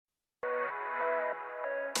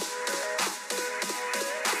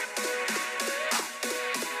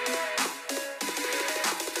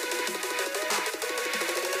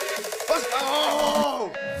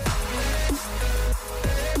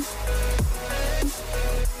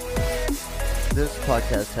This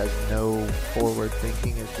podcast has no forward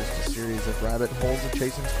thinking. It's just a series of rabbit holes of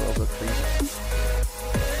chasing squirrels up trees.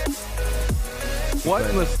 What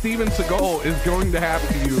in the Steven Seagal is going to happen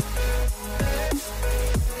to you?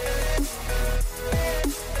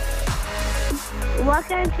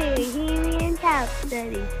 Welcome to Bohemian Tap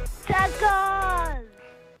Study. Tacos!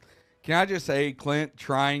 Can I just say, Clint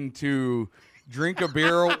trying to drink a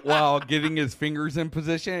beer while getting his fingers in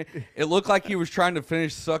position, it looked like he was trying to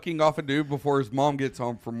finish sucking off a dude before his mom gets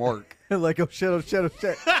home from work. Like, oh shit, oh shit, oh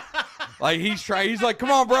shit. Like, he's like,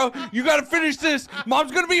 come on, bro. You got to finish this.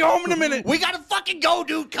 Mom's going to be home in a minute. We got to fucking go,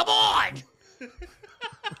 dude. Come on.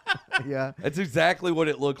 Yeah. That's exactly what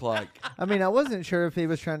it looked like. I mean, I wasn't sure if he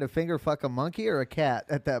was trying to finger fuck a monkey or a cat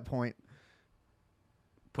at that point.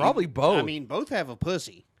 Probably both. I mean, both have a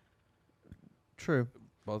pussy. True.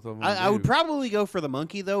 Both of them. I would do. probably go for the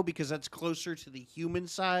monkey, though, because that's closer to the human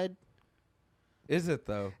side. Is it,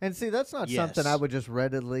 though? And see, that's not Yes. something I would just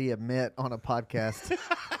readily admit on a podcast.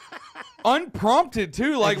 Unprompted,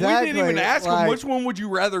 too. Like, we didn't even Exactly, ask him, like- which one would you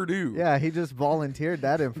rather do? Yeah, he just volunteered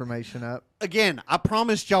that information up. Again, I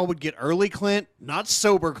promised y'all would get early Clint, not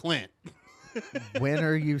sober Clint. When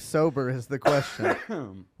are you sober is the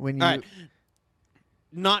question. When you All right.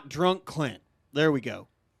 Not drunk Clint. There we go.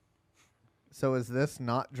 So is this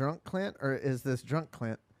not drunk Clint or is this drunk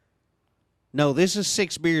Clint? No, this is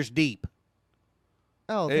 6 beers deep.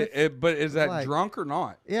 Oh, that's- But is that like- drunk or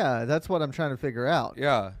not? yeah, that's what I'm trying to figure out.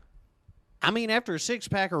 Yeah. I mean, after a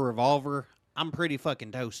 6-pack of Revolver, I'm pretty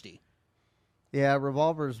fucking toasty. Yeah,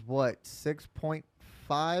 Revolver's what, 6.5?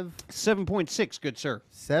 7.6, good sir.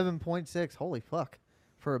 7.6. Holy fuck.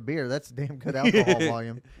 For a beer, that's damn good alcohol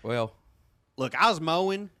volume. Well, Look, I was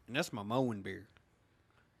mowing, and that's my mowing beer.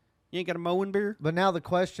 You ain't got a mowing beer? But now the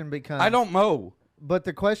question becomes... I don't mow. But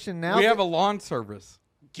the question now... We have a lawn service.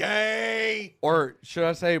 Gay! Or should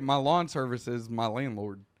I say my lawn service is my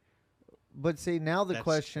landlord. But see, now the That's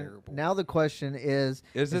question... terrible. Now the question is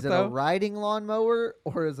Is it a though? riding lawnmower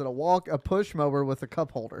or is it a push mower with a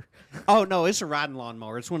cup holder? Oh, no, it's a riding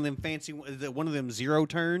lawnmower. It's one of them fancy, one of them 0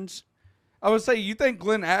 turns. I would say, you think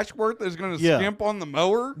Glenn Ashworth is going to Yeah. skimp on the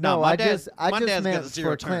mower? No, No, my I dad- just my dad's got meant a 0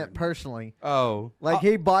 for Clint turn. personally. Oh. Like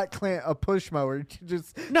he bought Clint a push mower.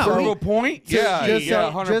 Just No, Prove he- a point? just, Yeah, just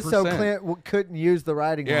yeah, so, 100%. just so Clint couldn't use the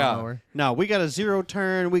riding Yeah. lawnmower. No, we got a 0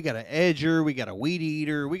 turn. We got an edger. We got a weed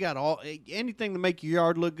eater. We got anything to make your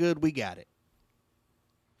yard look good. We got it.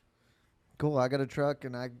 Cool. I got a truck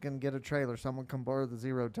and I can get a trailer. Someone come borrow the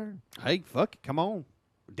 0 turn. Hey, fuck it. Come on.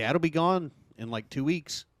 Dad'll be gone in like 2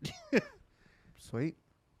 weeks. Sweet.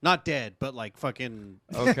 Not dead, but like fucking.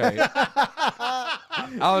 Okay. I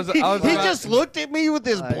was He about- just looked at me with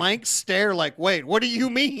this blank stare, like, "Wait, what do you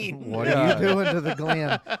mean?" What Yeah. are you doing to the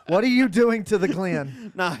Glen? What are you doing to the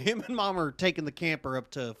Glen? Nah, him and Mom are taking the camper up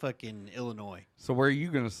to fucking Illinois. So where are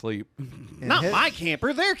you going to sleep? Not my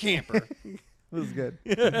camper, their camper. This is good.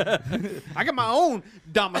 I got my own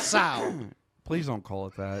domicile. Please don't call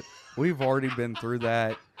it that. We've already been through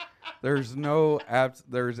that. There's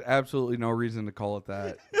absolutely no reason to call it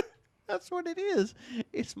that. That's what it is.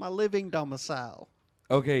 It's my living domicile.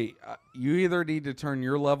 Okay, you either need to turn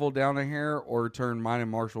your level down a hair or turn mine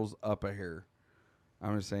and Marshall's up a hair.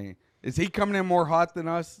 I'm just saying. Is he coming in more hot than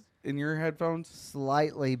us in your headphones?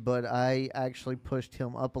 Slightly, but I actually pushed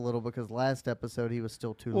him up a little because last episode he was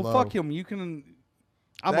still too Well, low. fuck him. You can...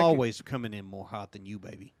 I'm That could- always coming in more hot than you,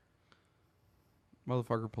 baby.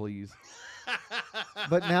 Motherfucker, please.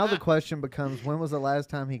 But now the question becomes, when was the last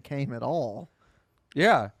time he came at all?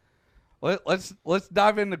 Yeah. Let's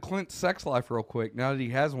dive into Clint's sex life real quick now that he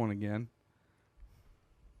has one again.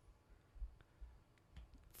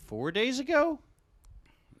 4 days ago?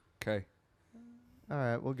 Okay. All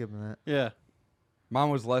right, we'll give him that. Yeah. Mine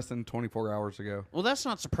was less than 24 hours ago. Well, that's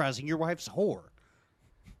not surprising. Your wife's a whore.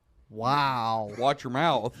 Wow. Watch your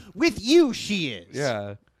mouth. With you, she is.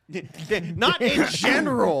 Yeah. Not in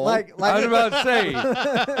general. I was about to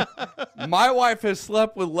say, my wife has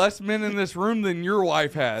slept with less men in this room than your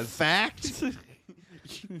wife has. Fact.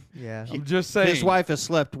 Yeah. I'm just saying. His wife has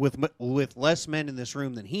slept with less men in this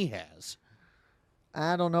room than he has.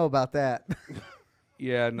 I don't know about that.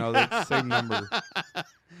 Yeah, no, that's the same number.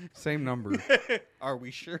 Same number. Are we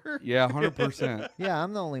sure? Yeah, 100%. Yeah,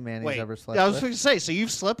 I'm the only man he's ever slept I was with. going to say, so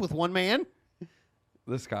you've slept with one man?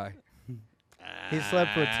 This guy. He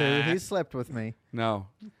slept with 2. He slept with me. No.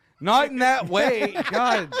 Not in that way.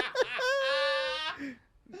 God.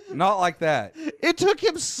 Not like that. It took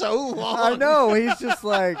him so long. I know. He's just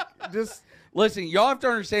like, just Listen, y'all have to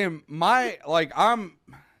understand, my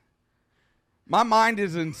mind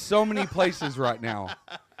is in so many places right now.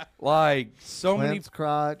 Like, so many. Clint's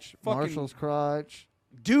crotch, fucking- Marshall's crotch.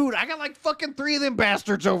 Dude, I got like fucking 3 of them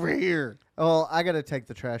bastards over here. Oh, I gotta take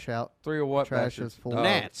the trash out. 3 of what? Trash bastards? is full.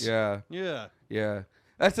 Gnats. Yeah. Yeah. Yeah.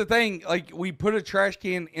 That's the thing. Like, we put a trash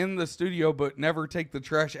can in the studio, but never take the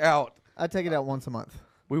trash out. I take it out once a month.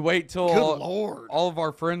 We wait till Good Lord. all of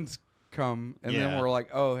our friends come, and then Yeah. we're like,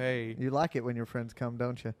 oh, hey. You like it when your friends come,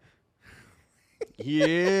 don't you?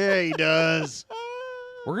 Yeah, he does.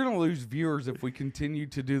 We're going to lose viewers if we continue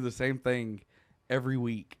to do the same thing every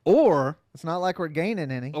week. Or It's not like we're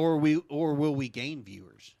gaining any. will we gain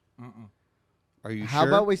viewers? Are you How sure?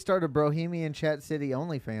 about we start a Bohemian Chat City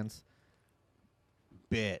OnlyFans,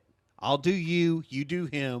 Bet. I'll do you. You do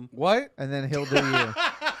him. What? and then he'll do you.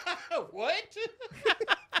 What?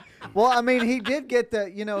 Well, I mean, he did get the.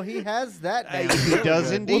 He has that down. He real does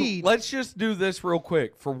good. indeed. Let's just do this real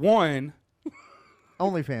quick. For one,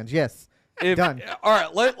 OnlyFans, yes. if, Done. all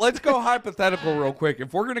right, let's go hypothetical real quick.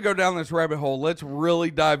 If we're going to go down this rabbit hole, let's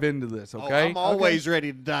really dive into this, okay? I'm always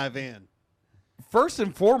ready to dive in. First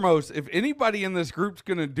and foremost, if anybody in this group's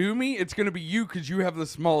going to do me, it's going to be you because you have the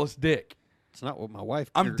smallest dick. It's not what my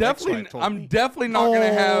wife. I'm your definitely ex-wife told I'm me. definitely not going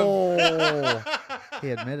to have. Oh. He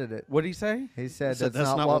admitted it. What'd he say? He said, Said,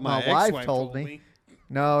 that's not what my wife ex-wife told me.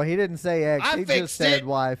 No, he didn't say ex. I He fixed just said it.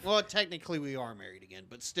 wife. Well, technically we are married again,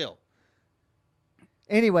 but still.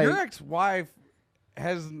 Anyway, Your ex-wife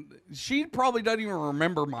she probably doesn't even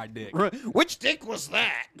remember my dick. Which dick was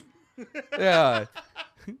that? Yeah.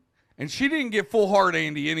 And she didn't get full hard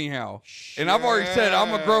Andy anyhow. And I've already said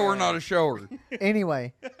I'm a grower, not a shower.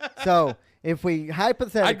 anyway, so if we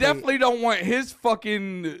hypothetically, I definitely don't want his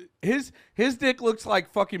fucking his dick looks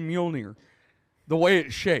like fucking Mjolnir, the way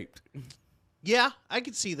it's shaped. Yeah, I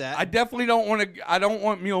could see that. I definitely don't want to. I don't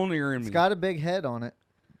want Mjolnir in it's me. got a big head on it.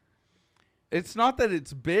 It's not that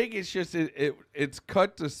it's big. It's just it's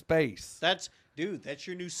cut to space. That's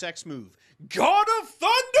your new sex move. God of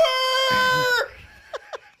Thunder!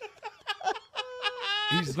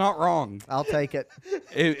 He's not wrong. I'll take it.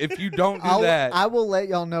 If you don't do that, I will let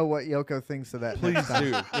y'all know what Yoko thinks of that. Please next time.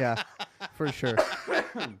 do. Yeah, for sure.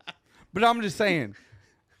 but I'm just saying,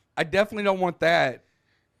 I definitely don't want that.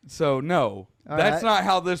 So no, All that's right. not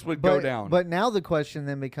how this would go down. But now the question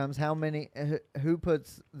then becomes, who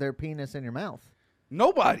puts their penis in your mouth?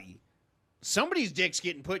 Nobody. Somebody's dick's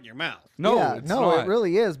getting put in your mouth. No, yeah, it's no, not. it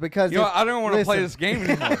really is because You know, I don't want to play this game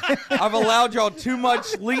anymore. I've allowed y'all too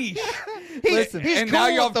much leash. Listen, He's and cool now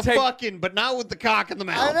y'all with the take- fucking, but not with the cock in the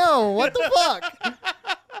mouth. I know what the fuck.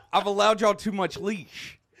 I've allowed y'all too much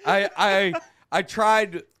leash. I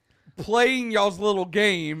tried playing y'all's little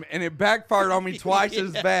game and it backfired on me twice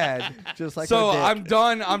as bad. Just like So our dick. I'm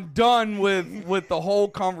done. I'm done with the whole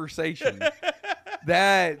conversation.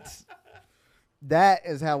 That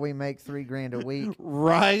is how we make $3,000 a week.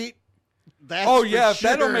 Right? That's Oh for yeah, if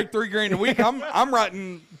that don't sure. make $3,000 a week, I'm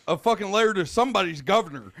writing a fucking letter to somebody's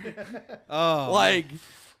governor. Oh, Like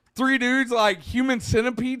 3 dudes like human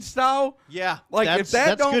centipede style. yeah. Like if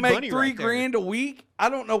that that's don't good make money right there. $3,000 a week, I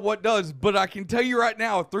don't know what does. But I can tell you right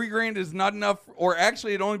now, $3,000 is not enough. Or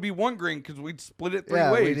actually, it'd only be $1,000 because we'd split it 3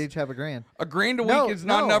 Yeah, ways. we'd each have $1,000. $1,000 a No, week is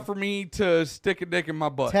not no. enough for me to stick a dick in my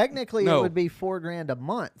butt. Technically, No. it would be $4,000 a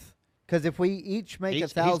month. Because if we each make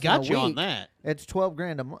He's 1,000 got a you on week, that. it's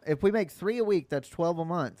 $12,000 a month. If we make 3 a week, that's 12 a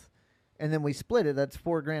month, and then we split it. That's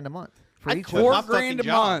 $4,000 a month for I'd each. quit of my us. $4,000 fucking a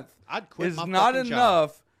job. month I'd quit is my not fucking enough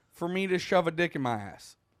job. for me to shove a dick in my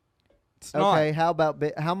ass. It's Okay, not. how about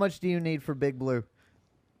how much do you need for Big Blue?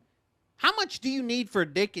 How much do you need for a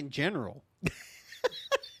dick in general?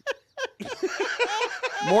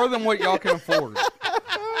 More than what y'all can afford.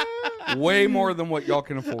 Way more than what y'all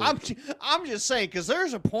can afford. I'm just saying, because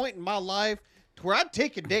there's a point in my life to where I'd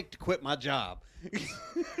take a dick to quit my job.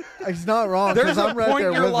 It's not wrong. There's 'cause a I'm right point there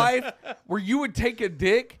in your with him. life where you would take a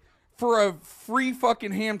dick for a free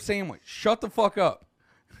fucking ham sandwich. Shut the fuck up.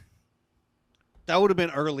 That would have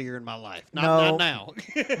been earlier in my life, not No. now.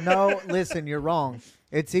 No, listen, you're wrong.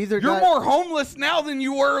 It's either You're more homeless now than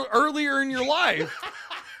you were earlier in your life.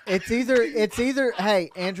 It's either. Hey,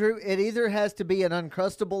 Andrew, it either has to be an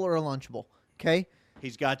Uncrustable or a Lunchable. Okay.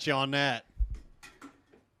 He's got you on that.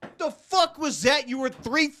 The fuck was that? You were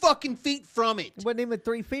 3 fucking feet from it. It wasn't even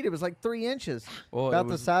 3 feet. It was like 3 inches. Well, about it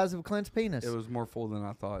the was- size of Clint's penis. It was more full than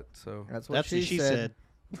I thought. So That's what That's she, what she said.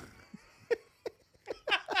 said.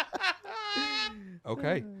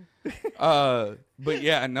 okay. But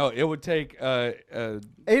yeah, no, it would take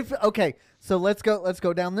Okay, so let's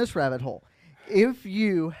go down this rabbit hole. If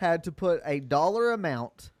you had to put a dollar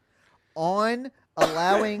amount on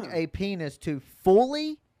allowing a penis to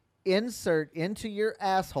fully insert into your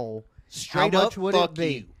asshole, Straight how up, much would fuck it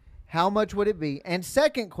be? you. How much would it be? And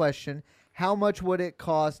second question, how much would it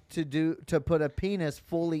cost to put a penis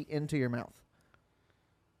fully into your mouth?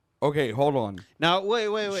 Okay, hold on. Now,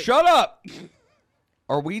 wait. Shut up.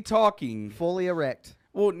 Are we talking? Fully erect.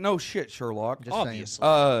 Well, no shit, Sherlock. Just saying. Obviously.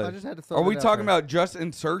 I just had to throw Are we it out talking there. about just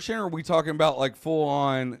insertion, or are we talking about like full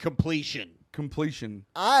on Completion. completion?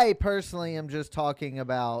 I personally am just talking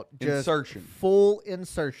about just Insertion. full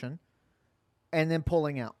insertion, and then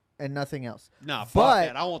pulling out, and nothing else. Nah, fuck But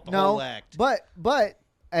that. I want the no, whole act. But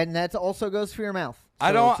and that also goes for your mouth. So I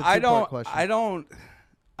it's a two-part question.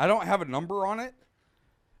 I don't have a number on it,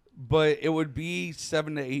 but it would be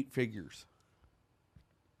 7 to 8 figures.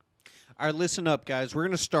 All right, listen up, guys. We're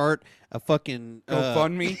gonna start a fucking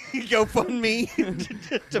GoFundMe.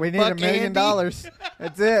 GoFundMe. to We need fuck $1 million. Andy.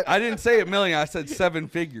 That's it. I didn't say $1 million. I said 7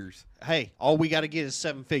 figures. Hey, all we got to get is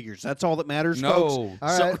 7 figures. That's all that matters, No. folks. All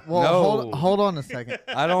So- right. Well, No. hold on a second.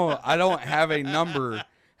 I don't have a number.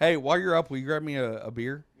 Hey, while you're up, will you grab me a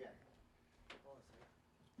beer? Yeah.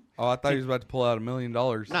 Oh, I thought he was about to pull out $1 million.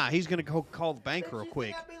 Nah, he's gonna go call the bank real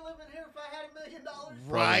quick. I'd be living here if I had $1 million.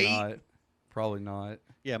 Probably Right? not. Probably not.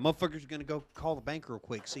 Yeah, motherfucker's gonna go call the bank real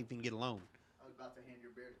quick, see if he can get a loan. I was about to hand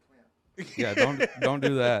your beer to Clint. Yeah, don't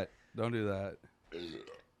do that. Don't do that.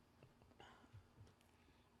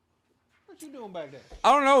 What you doing back there?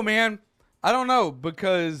 I don't know, man. I don't know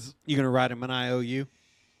because You gonna write him an IOU?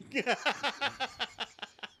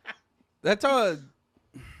 that's a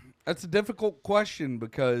difficult question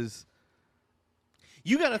because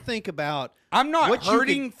You got to think about, I'm not What you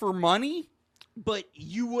hurting for money. but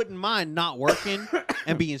you wouldn't mind not working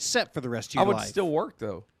and being set for the rest of your I would life. still work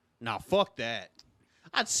though. Nah, fuck that.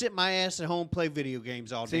 I'd sit my ass at home, play video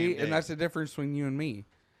games all See, damn day. and that's the difference between you and me.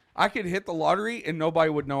 I could hit the lottery and nobody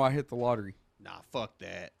would know I hit the lottery. Nah, fuck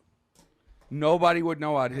that. Nobody would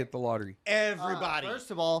know I'd hit the lottery. Everybody.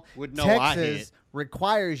 First of all, would know I hit. Texas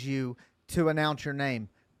requires you to announce your name.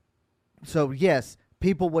 So, yes,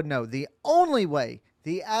 people would know. The only way,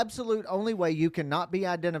 the absolute only way you cannot be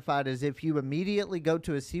identified is if you immediately go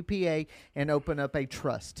to a CPA and open up a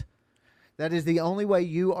trust. That is the only way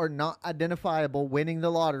you are not identifiable winning the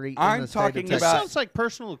lottery in I'm the state talking of that Texas. about- sounds like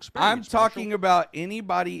personal experience. I'm talking about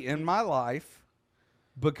anybody in my life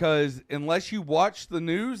because unless you watch the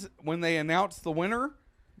news when they announce the winner,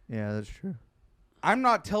 Yeah, that's true. I'm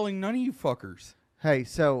not telling none of you fuckers. Hey,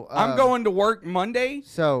 so I'm going to work Monday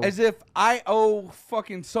So as if I owe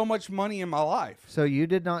fucking so much money in my life. So you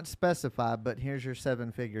did not specify, but here's your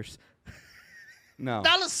 7 figures. No,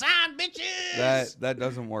 Dollar sign, bitches. that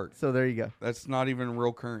doesn't work. So there you go. That's not even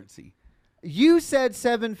real currency. You said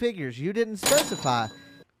 7 figures. You didn't specify.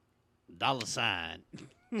 Dollar sign.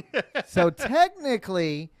 So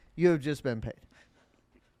technically, you have just been paid.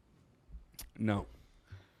 No,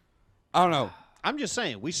 I don't know. I'm just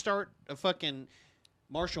saying, we start a fucking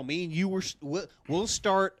Marshall. Me and you we'll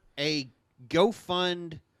start a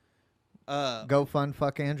GoFund. Go fund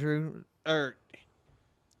fuck Andrew. Or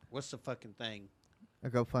what's the fucking thing? A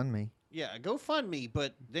GoFundMe. Yeah, a GoFundMe.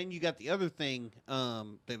 But then you got the other thing.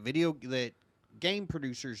 That game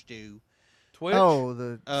producers do. Twitch. Oh,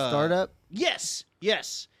 the startup. Yes.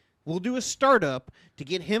 We'll do a startup to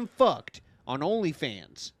get him fucked on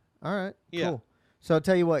OnlyFans. All right. Yeah. Cool. So I'll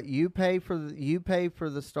tell you what. You pay for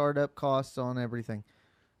the startup costs on everything.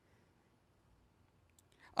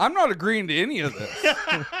 I'm not agreeing to any of this.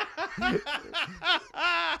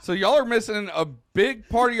 So y'all are missing a big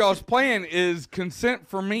part of y'all's plan is consent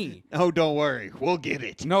for me. Oh, don't worry, we'll get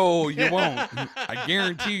it. No, you won't. I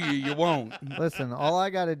guarantee you won't. Listen, all I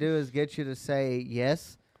got to do is get you to say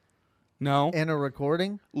yes No. in a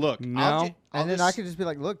recording, Look, No. and then I can just be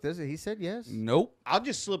like, "Look, he said yes." Nope. I'll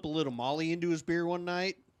just slip a little Molly into his beer one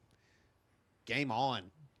night. Game on.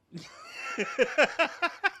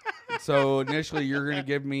 So initially you're going to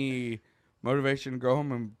give me motivation to go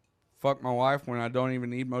home and fuck my wife when I don't even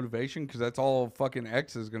need motivation because that's all fucking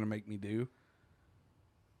X is going to make me do.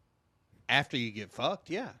 After you get fucked,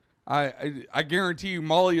 yeah. I guarantee you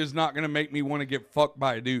Molly is not going to make me want to get fucked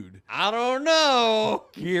by a dude. I don't know.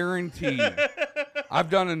 Guaranteed. I've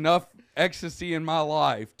done enough ecstasy in my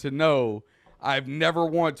life to know I've never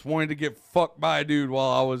once wanted to get fucked by a dude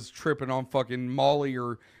while I was tripping on fucking Molly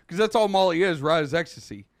or because that's all Molly is, right? Is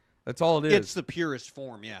ecstasy. That's all it is. It's the purest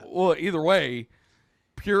form, yeah. Well, either way,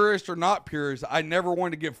 purist or not purist, I never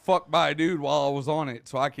wanted to get fucked by a dude while I was on it.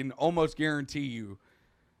 So I can almost guarantee you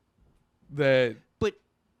that But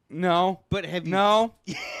no. but have you No.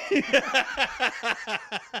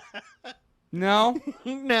 No.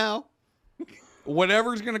 No.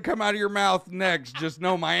 Whatever's going to come out of your mouth next, just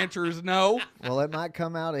know my answer is no. Well, it might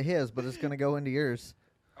come out of his, but it's going to go into yours.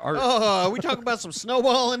 Or, Oh, are we talking about some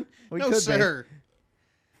snowballing? We no, could be. sir.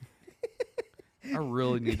 I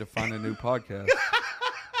really need to find a new podcast.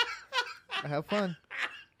 Have fun.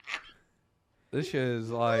 This shit is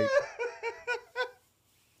like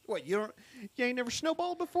What, you ain't never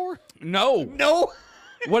snowballed before? no. No.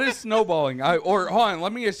 What is snowballing? Hold on,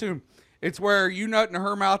 let me assume it's where you nut in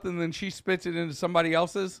her mouth and then she spits it into somebody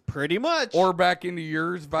else's, Pretty much. or back into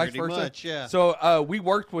yours, vice Pretty versa. much, yeah. So we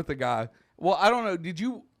worked with a guy. Well, I don't know. Did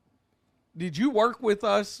you work with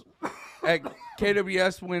us at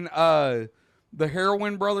KWS when the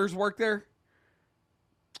Heroin Brothers worked there?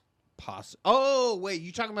 Oh, wait,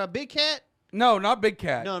 you talking about Big Cat? No, not Big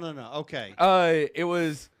Cat. No. Okay. It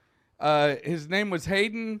was his name was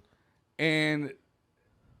Hayden, and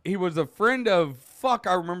he was a friend of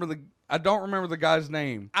I don't remember the guy's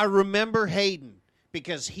name. I remember Hayden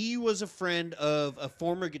because he was a friend of a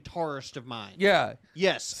former guitarist of mine. Yeah.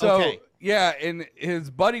 Yes. So okay. yeah, and his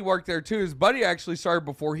buddy worked there too. His buddy actually started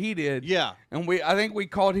before he did. Yeah. And I think we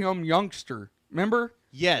called him Youngster. Remember?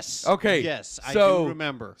 Yes. Okay. Yes, I so- do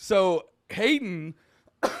remember. So Hayden,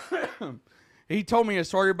 he told me a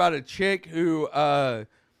story about a chick who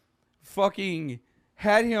fucking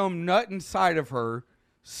had him nut inside of her,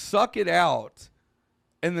 suck it out,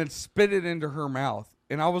 and then spit it into her mouth.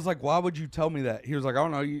 And I was like, why would you tell me that? He was like, I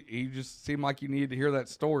don't know. You just seemed like you needed to hear that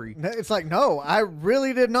story. It's like, no, I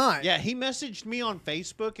really did not. Yeah, he messaged me on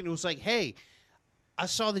Facebook and it was like, "Hey, I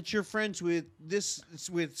saw that you're friends with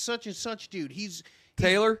such and such dude. He's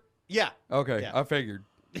Taylor? yeah." Okay, Yeah. I figured.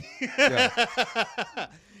 Yeah.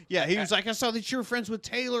 Yeah, he was like, "I saw that you're friends with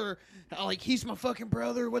Taylor. Like, he's my fucking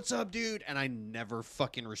brother. What's up, dude?" And I never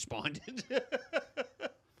fucking responded.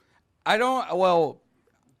 I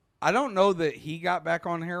don't know that he got back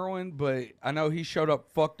on heroin, but I know he showed up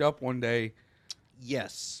fucked up one day.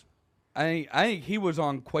 Yes. I think he was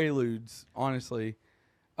on Quaaludes, honestly.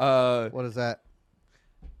 What is that?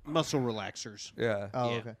 Muscle relaxers. Yeah. Oh,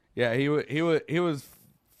 Yeah. okay. Yeah, he was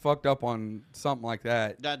fucked up on something like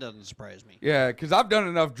that. That doesn't surprise me. Yeah, because I've done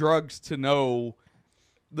enough drugs to know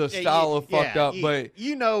the style of fucked up, but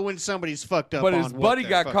you know when somebody's fucked up. but on his what buddy they're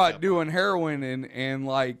got fucked caught up doing heroin, and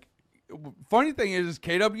like, funny thing is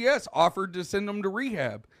KWS offered to send him to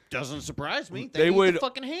rehab. Doesn't surprise me. They They need would- the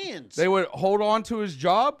fucking hands. They would hold on to his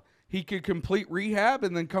job. He could complete rehab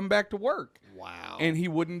and then come back to work, wow. and he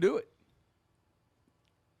wouldn't do it.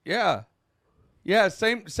 Yeah, yeah.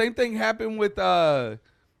 Same thing happened with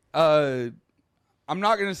I'm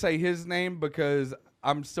not gonna say his name because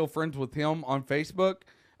I'm still friends with him on Facebook.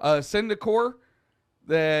 Syndicor,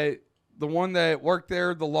 the one that worked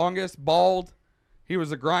there the longest, bald. He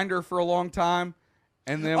was a grinder for a long time,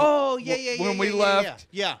 and then when we left,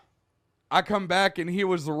 yeah. I come back and he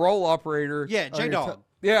was the roll operator. Yeah, Oh, J you're Dog.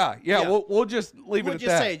 Yeah. Yeah. We'll just leave We'll it at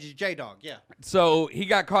just that. say J Dog. Yeah. So he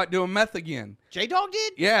got caught doing meth again. J Dog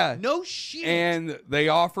did. Yeah. No shit. And they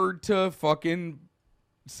offered to fucking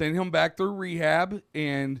send him back through rehab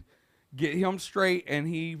and get him straight, and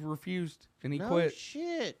he refused and he no quit.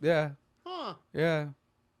 shit. Yeah. Huh. Yeah.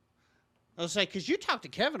 I was like, because you talk to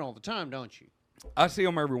Kevin all the time, don't you? I see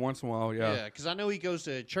him every once in a while. Yeah. Because I know he goes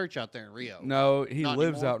to church out there in Rio. No, he Not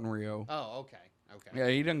lives anymore? out in Rio. Oh, okay. Okay. Yeah,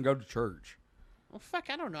 he doesn't go to church. Well, fuck,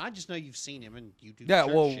 I don't know. I just know you've seen him and you do Yeah,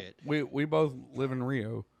 church well, shit. we both live in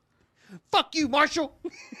Rio. Fuck you, Marshall.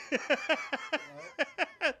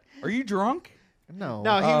 Are you drunk? No.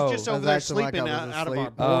 No, he Oh, was just I over was there acting like I sleeping was out of our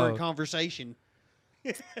asleep. boring Oh. conversation.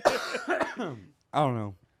 I don't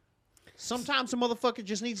know. Sometimes a motherfucker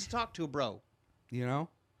just needs to talk to a bro. You know?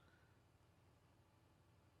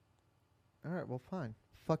 All right, well, fine.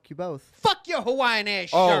 Fuck you both. Fuck your Hawaiian ass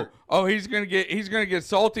Oh, shirt. he's gonna get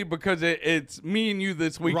salty because it's me and you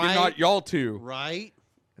this week Right. and not y'all two. Right?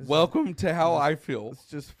 Welcome to how I feel. It's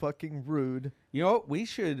just fucking rude. You know what? We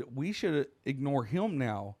should ignore him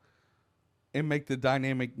now and make the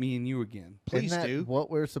dynamic me and you again. Please Isn't that do. what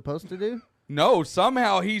we're supposed to do? No,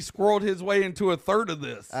 somehow he squirreled his way into a third of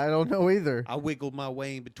this. I don't know either. I wiggled my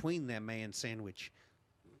way in between that man sandwich.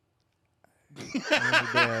 I'm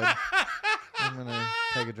dead. I'm gonna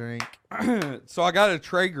take a drink. So I got a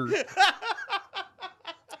Traeger.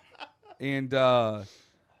 And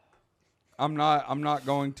I'm not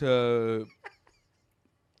going to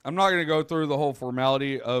go through the whole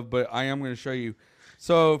formality but I am going to show you.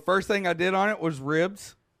 So first thing I did on it was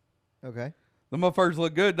ribs. Okay. The motherfuckers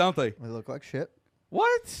look good, don't they? They look like shit.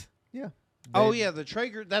 What? Yeah. Oh, They- yeah, the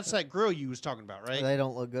Traeger. That's that grill you was talking about, right? They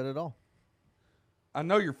don't look good at all. I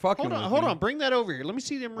know you're fucking Hold on, with hold me. on. Bring that over here. Let me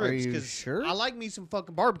see them Are ribs. you 'cause sure? I like me some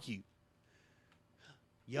fucking barbecue.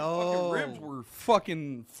 Fucking Yo. ribs were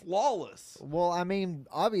fucking flawless. Well, I mean,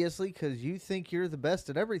 obviously, because you think you're the best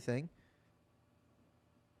at everything.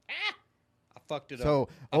 I fucked it up. So,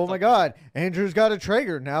 I oh my fucked it God, Andrew's got a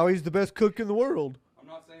Traeger. Now he's the best cook in the world. I'm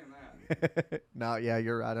not saying that. No, yeah,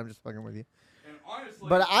 you're right. I'm just fucking with you. honestly,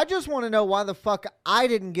 But I just want to know why the fuck I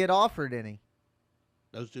didn't get offered any.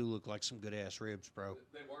 Those do look like some good ass ribs, bro.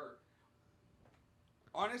 they were.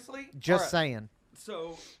 Honestly, Just alright, saying.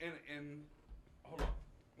 So, and hold on,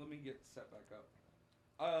 let me get set back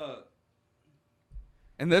up.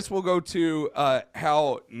 And this will go to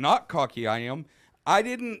how not cocky I am. I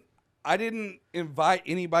didn't invite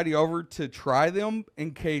anybody over to try them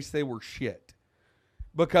in case they were shit,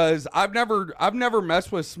 because I've never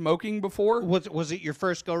messed with smoking before. Was it your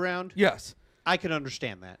first go round? Yes. I can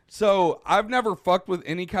understand that. So I've never fucked with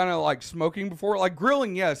any kind of like smoking before. Like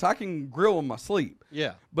grilling, yes, I can grill in my sleep.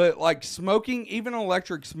 Yeah. But like smoking, even an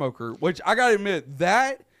electric smoker, which I gotta admit,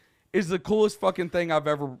 that is the coolest fucking thing I've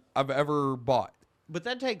ever bought. But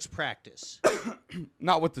that takes practice.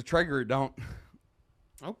 Not with the Traeger, it don't.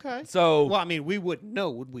 Okay. So Well, I mean, we wouldn't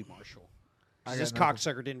know, would we, Marshall? I This got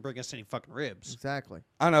nothing. cocksucker didn't bring us any fucking ribs. Exactly.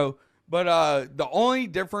 I know, but the only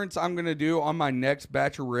difference I'm gonna do on my next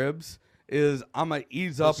batch of ribs is I'm gonna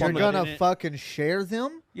ease up You're on the gonna fucking share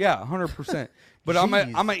them? 100%. But I'm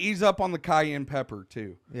Jeez. gonna ease up on the cayenne pepper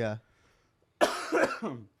too, Yeah.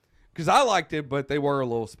 because I liked it, but they were a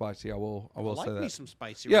little spicy. I will I say like me that. some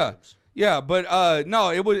spicy Yeah. ribs. Yeah, but no,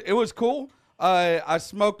 it was cool. I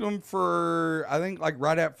smoked them for I think like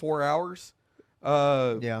right at 4 hours.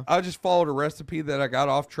 Yeah. I just followed a recipe that I got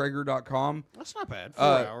off Traeger.com. That's not bad. 4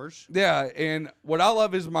 hours. Yeah, and what I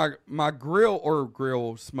love is my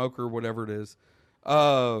grill smoker, whatever it is.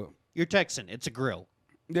 You're Texan. It's a grill.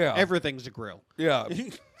 Yeah, Everything's a grill. yeah,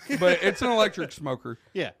 but it's an electric smoker.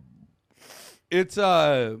 Yeah. It's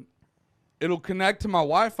it'll connect to my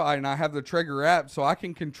Wi-Fi, and I have the Traeger app, so I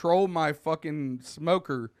can control my fucking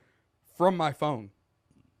smoker from my phone.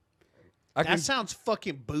 That sounds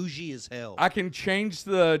fucking bougie as hell. I can change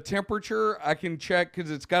the temperature. I can check because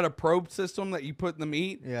it's got a probe system that you put in the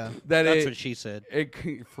meat. Yeah. That That's it, what she said.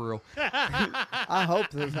 for real. I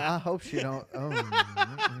hope she don't.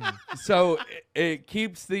 So it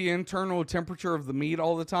keeps the internal temperature of the meat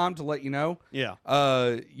all the time to let you know. Yeah.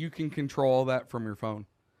 You can control all that from your phone.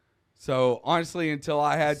 So honestly, until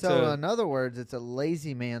I had So in other words, it's a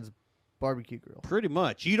lazy man's barbecue grill. Pretty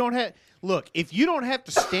much. You don't have look. If you don't have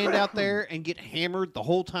to stand out there and get hammered the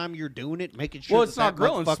whole time you're doing it, making sure. well, it's not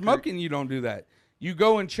grilling. motherfucker- Smoking, you don't do that. You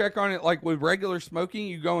go and check on it like with regular smoking.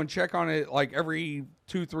 You go and check on it like every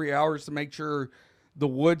 2-3 hours to make sure the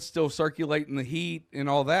wood's still circulating the heat and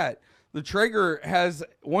all that. The Traeger has,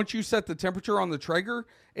 once you set the temperature on the Traeger,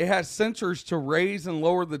 it has sensors to raise and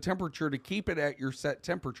lower the temperature to keep it at your set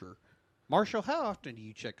temperature. Marshall, how often do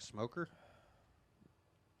you check a smoker?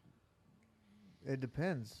 It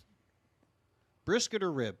depends. Brisket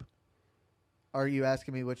or rib? Are you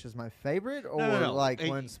asking me which is my favorite, or No. like Hey,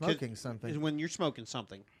 when 'cause- smoking something? When you're smoking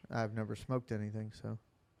something. I've never smoked anything, so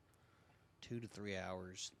 2 to 3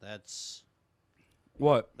 hours. That's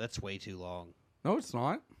What? way too long. No, it's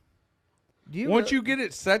not. do you? Once you get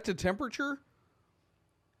it set to temperature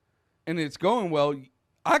and it's going well,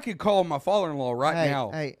 I could call my father-in-law right now.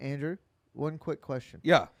 Hey, Andrew. One quick question.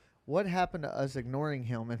 Yeah. What happened to us ignoring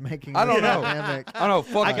him and making I don't this know. dynamic? I know.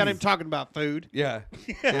 Fuck I got you. him talking about food. Yeah.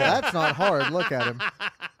 Well, that's not hard. Look at him.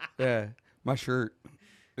 Yeah. My shirt.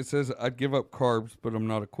 It says I'd give up carbs, but I'm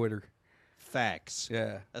not a quitter. Facts.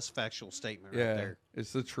 Yeah. That's a factual statement Yeah. right there.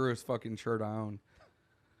 It's the truest fucking shirt I own.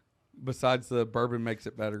 Besides the bourbon makes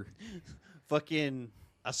it better. Fucking,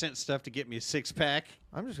 I sent stuff to get me a 6-pack.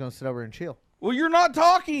 I'm just gonna sit over and chill. Well, you're not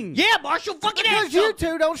talking. Yeah, Marshall, fucking Because ass. you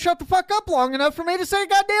two don't shut the fuck up long enough for me to say a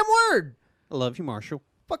goddamn word. I love you, Marshall.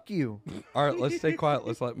 Fuck you. All right, let's stay quiet.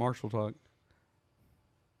 Let's let Marshall talk.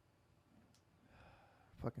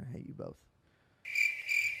 Fucking hate you both.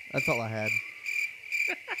 That's all I had.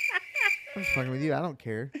 I'm just fucking with you. I don't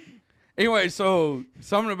care. Anyway, so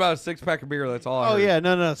something about a 6-pack of beer. That's all I Oh heard. yeah,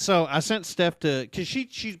 no. So I sent Steph to, cause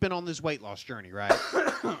she's been on this weight loss journey, right?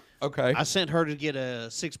 Okay. I sent her to get a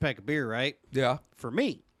 6-pack of beer, right? Yeah. For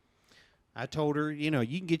me. I told her, you know,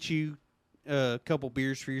 you can get you a couple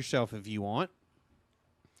beers for yourself if you want.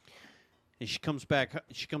 And she comes back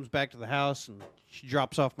to the house and she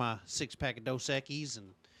drops off my 6-pack of Dos Equis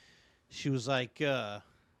and she was like,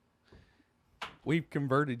 We've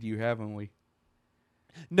converted you, haven't we?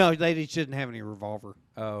 no, they just didn't have any revolver.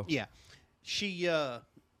 Oh. Yeah. She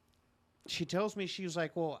tells me, she was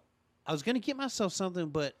like, well, I was going to get myself something,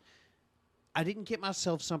 but I didn't get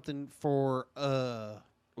myself something for,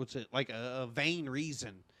 like a vain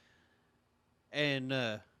reason. And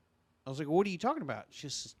I was like, what are you talking about? She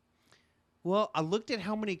says, well, I looked at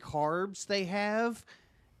how many carbs they have,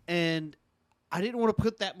 and I didn't want to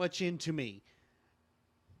put that much into me.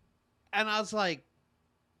 And I was like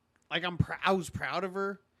I was proud of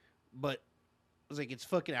her, but was like, it's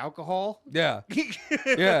fucking alcohol. Yeah.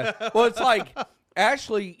 Yeah. Well, it's like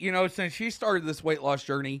Ashley, you know, since she started this weight loss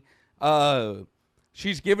journey,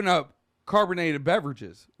 she's given up carbonated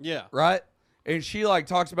beverages. Yeah. Right? And she like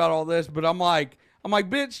talks about all this, but I'm like,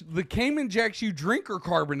 bitch, the Cayman Jacks you drink are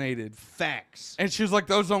carbonated. Facts. And she's like,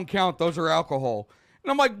 those don't count. Those are alcohol.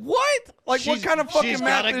 And I'm like, what? Like, what kind of fucking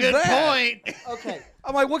math is that? She's got a good point. Okay.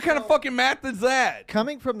 I'm like, what kind of fucking math is that?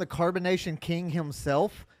 Coming from the carbonation king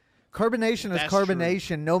himself, carbonation is That's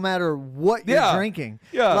carbonation no matter what you're drinking.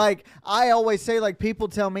 Yeah. Like, I always say, like, people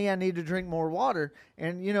tell me I need to drink more water.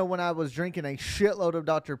 And, you know, when I was drinking a shitload of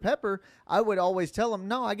Dr. Pepper, I would always tell them,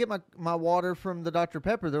 no, I get my water from the Dr.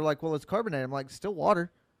 Pepper. They're like, well, it's carbonated. I'm like, still water.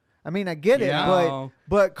 I mean, I get Yeah. it,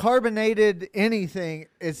 but carbonated anything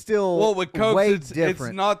is still with Cokes, way it's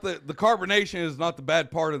different. not the carbonation is not the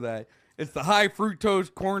bad part of that. It's the high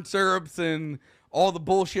fructose corn syrups all the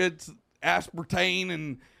bullshit, aspartame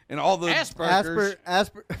and all the Asperger's.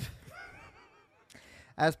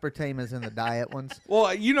 Aspartame is in the diet ones.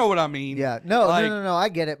 Well, you know what I mean. Yeah, no, Like- no, I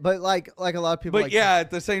get it. But like a lot of people. But like, yeah,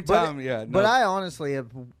 at the same time, yeah. But no. I honestly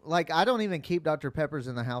have, like, I don't even keep Dr. Peppers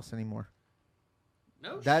in the house anymore.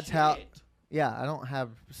 No That's shit. how. Yeah, I don't have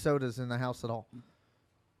sodas in the house at all,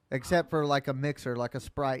 except for like a mixer, like a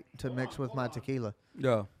Sprite to mix with my tequila.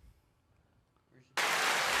 Yeah.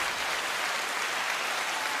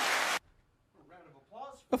 Round of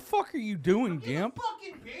applause. The fuck are you doing, Gimp?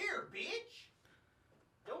 Fucking beer, bitch.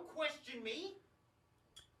 Don't question me.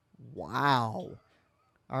 Wow.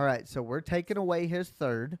 All right, so we're taking away his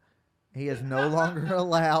third. He is no longer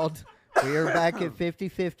allowed. We are back at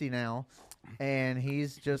 50-50 now, and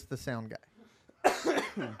he's just the sound guy.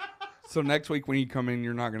 So next week when you come in,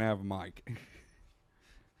 you're not gonna have a mic.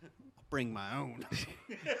 I'll bring my own.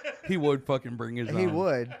 He would fucking bring his He own.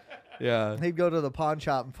 would. Yeah. He'd go to the pawn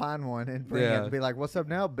shop and find one and bring it Yeah. and be like, what's up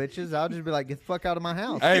now, bitches? I'll just be like, get the fuck out of my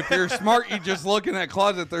house. Hey, if you're smart, you just look in that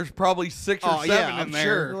closet. There's probably 6 or Oh, 7 yeah, in I'm there.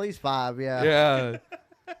 sure. At least 5, yeah. Yeah.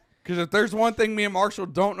 Because if there's one thing me and Marshall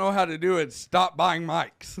don't know how to do, it's stop buying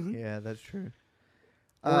mics. Yeah, that's true.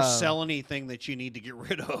 Or sell anything that you need to get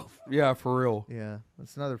rid of. Yeah, for real. Yeah,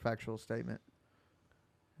 that's another factual statement.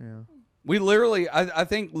 Yeah. We literally, I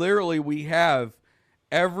think literally we have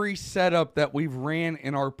every setup that we've ran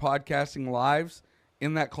in our podcasting lives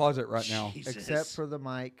in that closet right now. Jesus. Except for the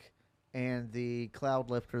mic and the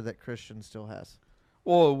cloud lifter that Christian still has.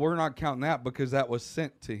 Well, we're not counting that because that was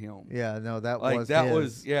sent to him. Yeah, no, that Like, was that his.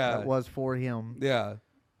 was- yeah. That was for him. Yeah.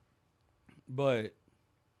 But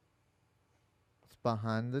It's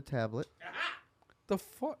behind the tablet. the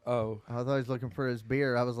fuck? Oh. I thought he was looking for his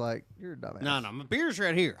beer. I was like, you're a dumbass. No, my beer's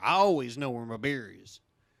right here. I always know where my beer is.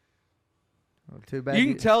 Well, too bad. You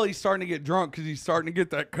can tell he's starting to get drunk because he's starting to get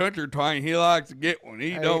that country twang. He likes to get one.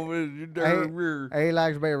 He don't. He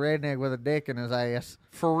likes to be a redneck with a dick in his ass.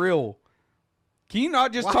 For real. Can you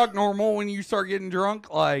not just talk normal when you start getting drunk?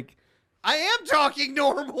 Like, I am talking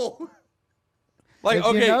normal. like if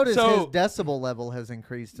okay, you notice, so his decibel level has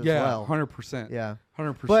increased as yeah, well. 100%. Yeah.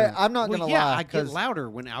 100%. But I'm not Well, gonna yeah, lie. I get 'cause louder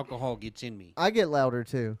when alcohol gets in me. I get louder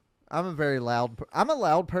too. I'm a very loud. I'm a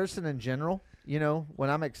loud person in general. You know, when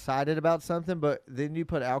I'm excited about something, but then you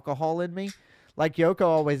put alcohol in me. Like Yoko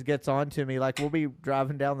always gets on to me. Like we'll be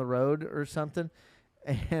driving down the road or something,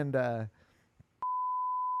 and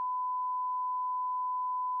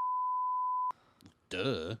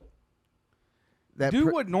Duh. that do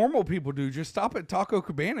what normal people do. Just stop at Taco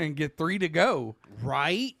Cabana and get 3 to go.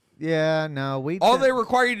 Right? yeah, no, we All they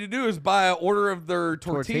require you to do is buy an order of their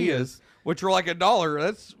tortillas, which are like $1.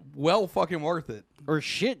 That's well fucking worth it. Or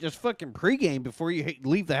shit, just fucking pregame before you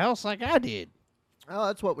leave the house like I did. Oh,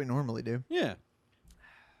 that's what we normally do. Yeah.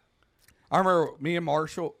 I remember me and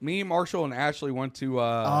Marshall and Ashley went to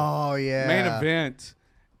Oh yeah, main event.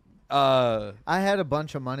 I had a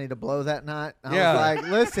bunch of money to blow that night. I Yeah. was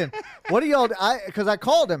like, listen, what are y'all? Because I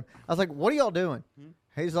called him. I was like, what are y'all doing?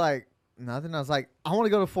 He's like, nothing. I was like, I want to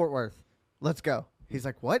go to Fort Worth. Let's go. He's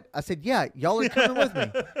like, what? I said, yeah, y'all are coming with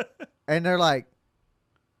me. And they're like,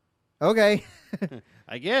 okay.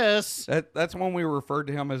 I guess. That's when we referred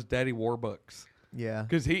to him as Daddy Warbucks. Yeah.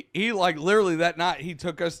 Because he like literally that night he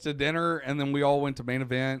took us to dinner and then we all went to main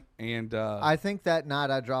event and I think that night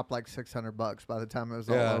I dropped like $600 by the time it was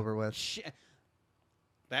Yeah. all over with. Shit.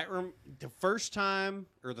 The first time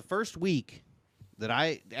or the first week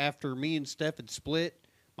that after me and Steph had split,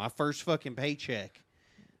 my first fucking paycheck,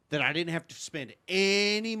 that I didn't have to spend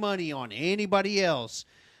any money on anybody else.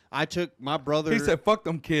 I took my brother. he said, "Fuck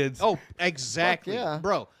them kids." Oh, exactly. Fuck yeah.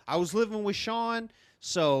 Bro, I was living with Sean,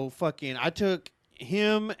 so fucking I took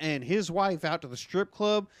him and his wife out to the strip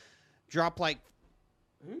club, dropped like,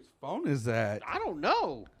 whose phone is that? I don't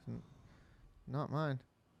know. not mine.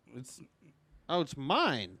 It's it's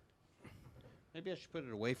mine. Maybe I should put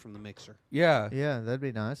it away from the mixer. yeah. Yeah, that'd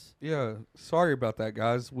be nice. Yeah. Sorry about that,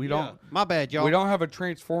 guys. We don't My bad, y'all. we don't have a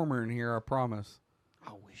transformer in here, I promise.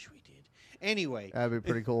 I wish we did. Anyway. That'd be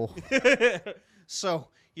pretty cool. So,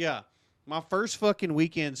 yeah. My first fucking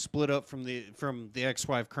weekend split up from the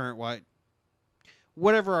ex-wife, current wife.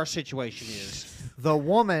 Whatever our situation is. The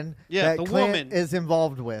woman Yeah, that the Clint woman. is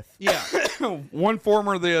involved with. Yeah. One form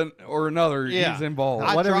or another, Yeah. he's involved.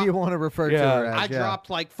 Whatever dropped- you want to refer to Yeah. her as. I yeah. dropped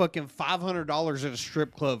like fucking $500 at a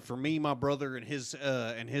strip club for me, my brother, and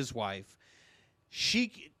his wife.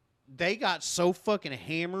 They got so fucking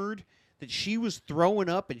hammered that she was throwing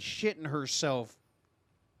up and shitting herself.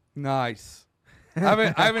 Nice. I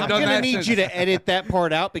haven't I'm done gonna that need since. you to edit that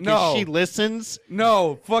part out because No. she listens.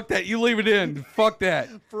 No, fuck that. You leave it in. Fuck that.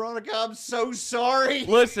 Veronica, I'm so sorry.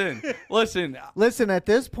 Listen. Listen, at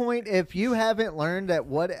this point, if you haven't learned that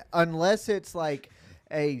unless it's like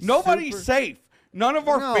a Nobody's super- safe. None of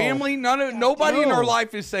our No. family, nobody in no. our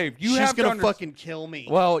life is safe. You She's have to gonna fucking kill me.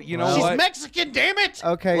 Well, you know Well- She's what? Mexican, damn it!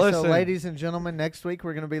 Okay, Listen. so ladies and gentlemen, next week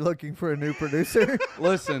we're going to be looking for a new producer.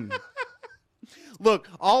 Listen. Look,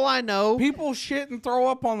 all I know. People shit and throw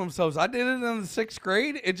up on themselves. I did it in the 6th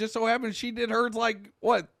grade. It just so happened she did hers like,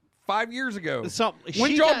 what, 5 years ago. When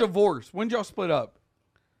She y'all got- divorced? When y'all split up?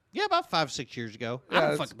 Yeah, about 5-6 years ago. I Yeah, don't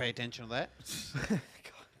it's- fucking pay attention to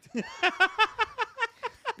that.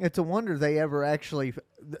 It's a wonder they ever actually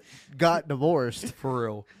got divorced. For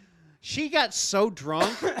real. She got so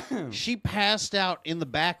drunk, she passed out in the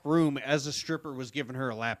back room as a stripper was giving her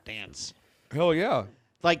a lap dance. Hell yeah.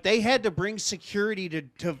 Like, they had to bring security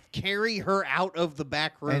to carry her out of the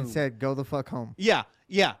back room. And said, go the fuck home. Yeah,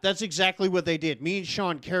 that's exactly what they did. Me and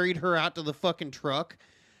Sean carried her out to the fucking truck,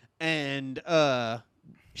 and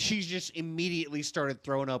she just immediately started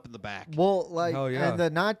throwing up in the back. Well, like, Hell yeah. and the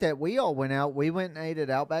night that we all went out, we went and ate at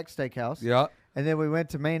Outback Steakhouse. Yeah. And then we went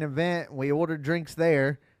to Main Event, and we ordered drinks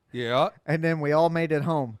there, Yeah. and then we all made it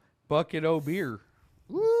home. Bucket o' beer.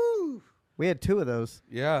 Woo! We had 2 of those.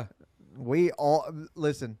 Yeah. We all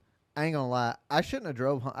listen. I ain't gonna lie. I shouldn't have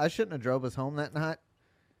drove us home that night.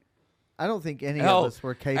 I don't think any Hell, of us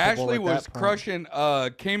were capable. Ashley at was that point. crushing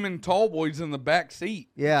Cayman Tall Boys in the back seat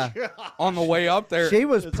Yeah, on the way up there. she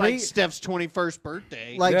was It's pre. like Steph's 21st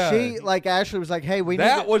birthday. Like Yeah. she, like Ashley was like, "Hey, we need."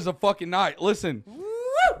 That to, was a fucking night. Listen,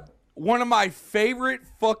 one of my favorite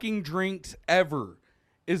fucking drinks ever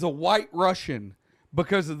is a White Russian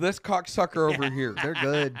because of this cocksucker over here. They're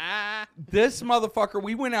good. This motherfucker,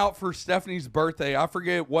 we went out for Stephanie's birthday. I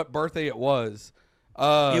forget what birthday it was.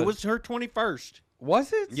 It was her 21st.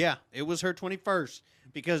 Was it? Yeah, it was her 21st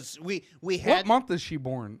because we What had month is she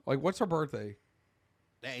born? Like, what's her birthday?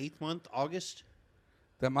 the 8th month, August.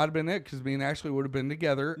 That might have been it because me and Ashley would have been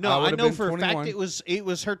together. No, I would have know been for 21. a fact it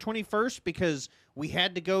was her 21st because we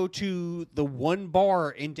had to go to the one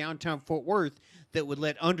bar in downtown Fort Worth that would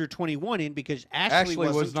let under 21 in because Ashley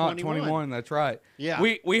was wasn't not 21. That's right. Yeah.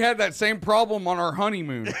 We had that same problem on our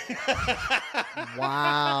honeymoon.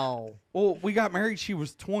 Wow. Well, we got married. She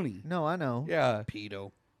was 20. No, I know. Yeah.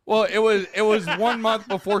 Pedo. Well, it was 1 month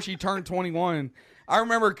before she turned 21. I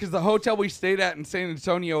remember because the hotel we stayed at in San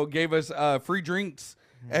Antonio gave us free drinks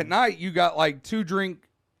at night. You got like 2 drink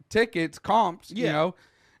tickets, comps, you Yeah. know.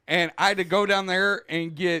 And I had to go down there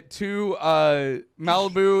and get 2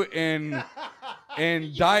 Malibu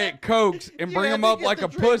and Diet Cokes and bring had them to up get like the a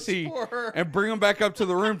drinks pussy for her. and bring them back up to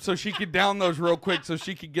the room so she could down those real quick so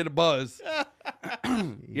she could get a buzz.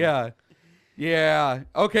 Yeah. Yeah.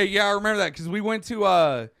 Okay. Yeah, I remember that because we went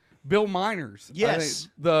to Bill Miner's. I Yes.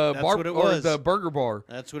 think, the That's bar what it or was. the burger bar.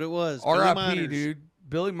 That's what it was. Billy R.I.P. Miners. Dude.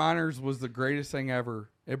 Billy Miners was the greatest thing ever.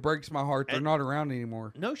 It breaks my heart. They're not around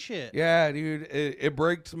anymore. No shit. Yeah, dude. It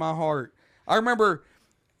breaks my heart. I remember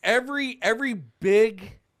every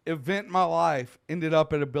big event in my life ended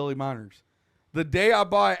up at a Billy Miners. The day I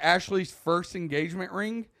bought Ashley's first engagement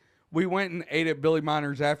ring, we went and ate at Billy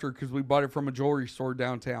Miners after because we bought it from a jewelry store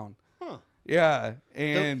downtown. Huh. Yeah,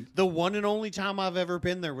 and The one and only time I've ever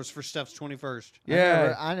been there was for Steph's 21st.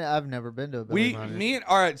 yeah, I've never been to a Billy Miners.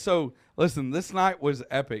 all right. So listen, this night was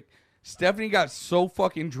epic. Stephanie got so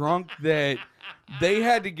fucking drunk that they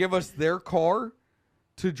had to give us their car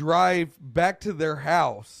to drive back to their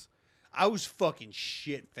house I was fucking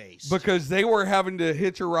shit faced. because they were having to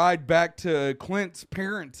hitch a ride back to Clint's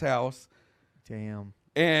parents' house. Damn.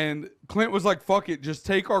 And Clint was like, fuck it, just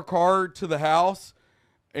take our car to the house.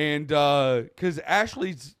 And because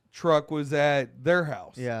Ashley's truck was at their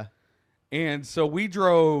house. Yeah. And so we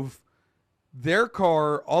drove their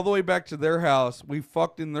car all the way back to their house. We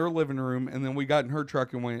fucked in their living room. And then we got in her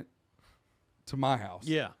truck and went to my house.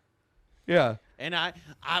 Yeah. Yeah. And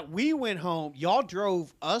we went home. Y'all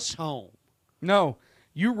drove us home. No,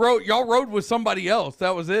 y'all rode with somebody else.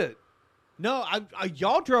 That was it. No,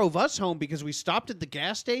 y'all drove us home because we stopped at the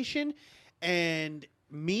gas station, and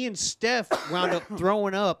me and Steph wound up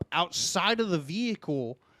throwing up outside of the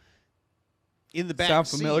vehicle in the back Sound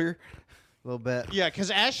seat. familiar? A little bit. Yeah, because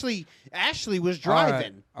Ashley was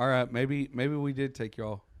driving. All right. Maybe we did take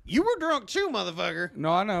y'all. You were drunk too, motherfucker. No,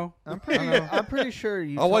 I know. I'm pretty sure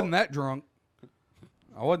you. I wasn't that drunk.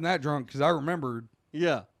 I wasn't that drunk because I remembered.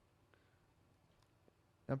 Yeah.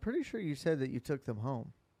 I'm pretty sure you said that you took them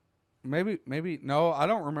home. Maybe. No, I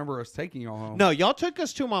don't remember us taking y'all home. No, y'all took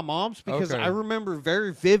us to my mom's because Okay. I remember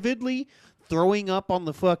very vividly throwing up on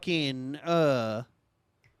the fucking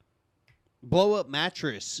blow up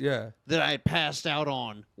mattress Yeah. that I had passed out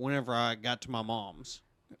on whenever I got to my mom's.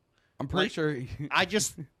 I'm pretty Like, sure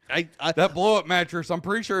that blow up mattress, I'm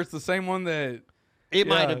pretty sure it's the same one that. it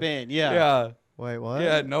might yeah. have been, yeah. Yeah. Wait, what?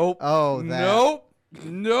 Yeah, nope. Oh, that.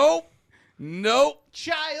 Nope.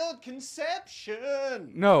 Child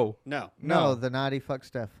conception. No. No, No. the night he fucked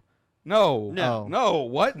Steph. No. No. No.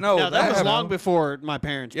 What? No. No, that was happened- long before my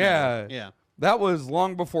parents. Yeah. married. Yeah. That was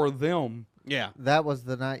long before them. Yeah. That was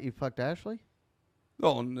the night you fucked Ashley?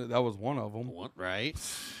 Oh, that was one of them. What, right?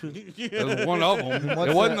 That was one of them.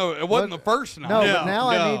 What's It wasn't that? the. It wasn't the first night. No, No, but now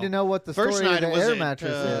I no. need to know what the First story of night the it was air at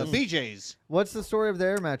mattress is. BJ's. What's the story of the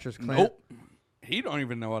air mattress, Clint? Nope. He don't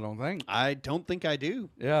even know. I don't think. I don't think I do.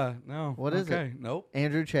 Yeah. No. What is it? Okay. Nope.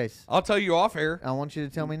 Andrew Chase. I'll tell you off air. I want you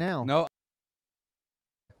to tell me now. No.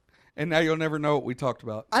 And now you'll never know what we talked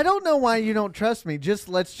about. I don't know why you don't trust me.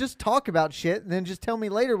 Let's just talk about shit and then just tell me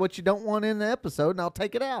later what you don't want in the episode and I'll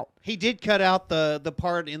take it out. He did cut out the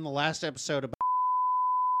part in the last episode about.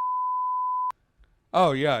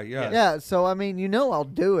 Oh yeah, yeah. Yeah, so I mean, I'll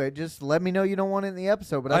do it. Just let me know you don't want it in the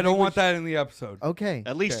episode. But I think don't we want should- that in the episode. Okay.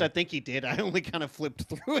 At least Okay. I think he did. I only kind of flipped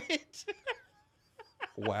through it.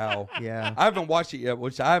 Wow. Yeah. I haven't watched it yet,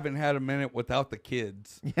 which I haven't had a minute without the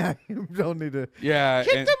kids. Yeah, you don't need to. Yeah.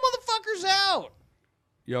 Kick and- them motherfuckers out.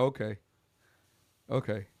 yeah. Okay.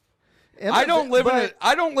 Okay. Emma's- I don't live but,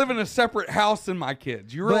 I don't live in a separate house than my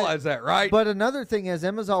kids. You But- realize that, right? But another thing is,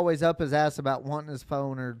 Emma's always up his ass about wanting his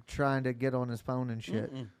phone or trying to get on his phone and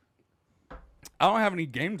shit. I don't have any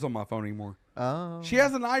games on my phone anymore. Oh. She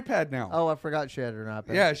has an iPad now. Oh, I forgot she had her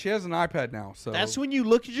iPad. Yeah, she has an iPad now. So That's when you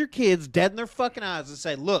look at your kids dead in their fucking eyes and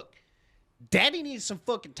say, look, daddy needs some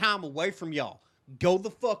fucking time away from y'all. Go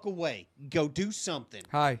the fuck away. Go do something.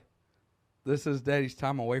 Hi. This is Daddy's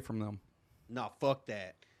time away from them. Nah, fuck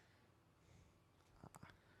that.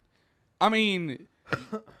 I mean,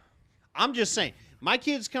 I'm just saying, my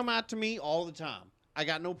kids come out to me all the time. I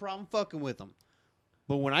got no problem fucking with them.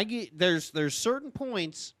 But when I get there's certain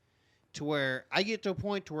points to where I get to a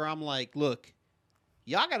point to where I'm like, look,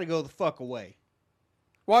 y'all got to go the fuck away.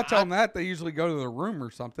 well, I tell them that they usually go to their room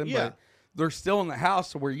or something, Yeah. but they're still in the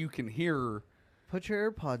house where you can hear. Put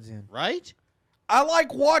your AirPods in. Right? I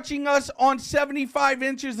like watching us on 75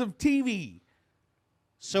 inches of TV.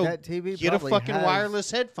 So That TV get a probably fucking has-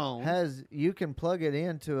 wireless headphone. You can plug it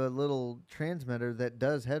into a little transmitter that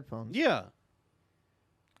does headphones. Yeah.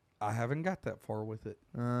 I haven't got that far with it.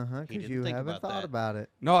 Uh huh. He Because didn't you think haven't about thought that. about it.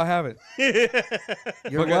 No, I haven't.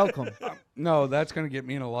 You're welcome. No, that's going to get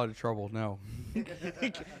me in a lot of trouble. No.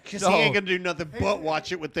 Because No. he ain't going to do nothing but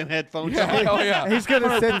watch it with them headphones on. Yeah, oh, yeah. He's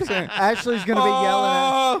gonna sit. Ashley's gonna be yelling at.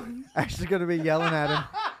 Oh! Ashley's gonna be yelling at him,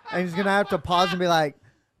 and he's gonna have to pause and be like,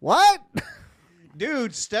 "What?"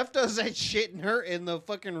 Dude, Steph does that shit in the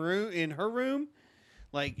fucking room, in her room.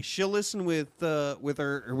 Like, she'll listen with her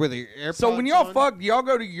AirPods So when y'all on. fuck, do y'all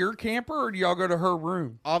go to your camper or do y'all go to her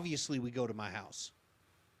room? Obviously, we go to my house.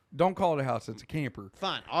 Don't call it a house. It's a camper.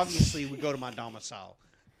 Fine. Obviously, we go to my domicile.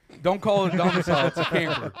 Don't call it a domicile. It's a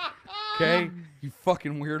camper. Okay? You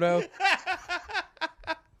fucking weirdo.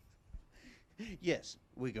 Yes,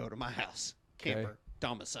 we go to my house. Okay. Camper.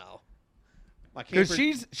 Domicile. My Because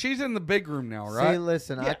camper. she's in the big room now, See, right?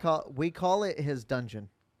 listen, Yeah. we call it his dungeon.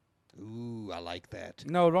 Ooh, I like that.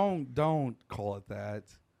 No, don't call it that.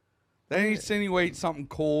 That insinuates something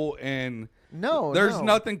cool, and No, there's no.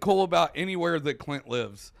 nothing cool about anywhere that Clint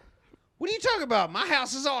lives. What are you talking about? My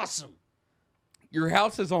house is awesome. Your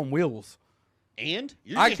house is on wheels. And?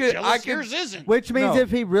 You're I just could- jealous I could- yours isn't. Which means No. if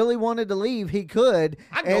he really wanted to leave, he could.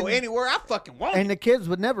 I go and, anywhere I fucking want. and the kids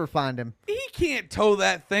would never find him. He can't tow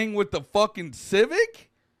that thing with the fucking Civic.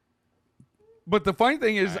 But the funny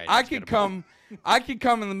thing is, All right, I he's could gonna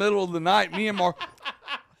come in the middle of the night. Me and Mark.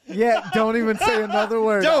 Yeah, don't even say another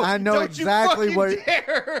word. Don't, I know don't exactly you what fucking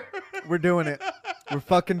dare. we're doing it. We're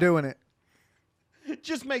fucking doing it.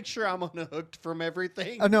 Just make sure I'm unhooked from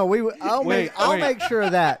everything. Oh no, I'll Wait, make sure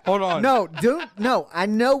of that. Hold on. No, I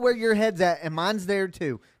know where your head's at, and mine's there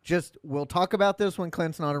too. Just we'll talk about this when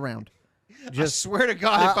Clint's not around. I swear to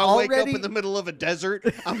God, if I wake up already- in the middle of a desert,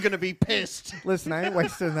 I'm gonna be pissed. Listen, I ain't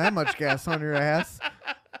wasting that much gas on your ass.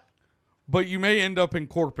 But you may end up in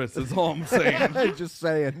Corpus, is all I'm saying. Just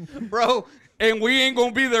saying, Bro, And we ain't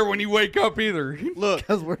going to be there when you wake up either. look,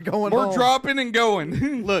 because we're going. We're home. dropping and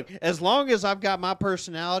going. look, as long as I've got my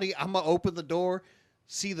personality, I'm gonna open the door,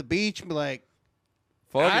 see the beach, and be like,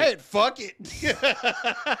 Fuck all it. right, fuck it.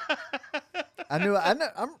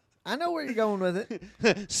 I know where you're going with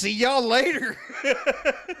it. See y'all later.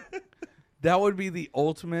 That would be the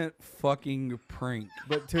ultimate fucking prank.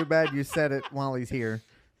 But too bad you said it while he's here.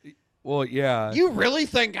 Well, yeah. You really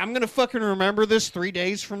think I'm gonna fucking remember this 3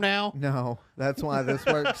 days from now? No, that's why this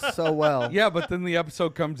works so well. Yeah, but then the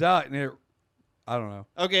episode comes out and I don't know.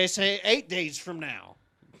 Okay, say 8 days from now.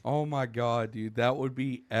 Oh my God, dude. That would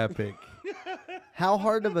be epic. How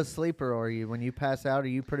hard of a sleeper are you when you pass out? Are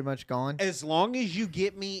you pretty much gone? As long as you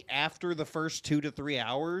get me after the first 2 to 3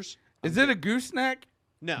 hours. Is it a gooseneck?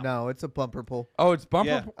 No. No, it's a bumper pull. Oh, it's bumper.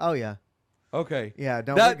 Yeah. Oh yeah, Okay. yeah.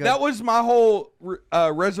 Don't That was my whole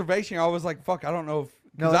reservation. I was like, fuck, I don't know if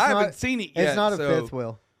because I haven't seen it yet. It's not a so fifth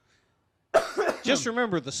wheel. Just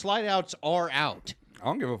remember, the slide outs are out. I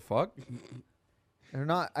don't give a fuck. They're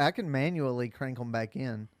not. I can manually crank them back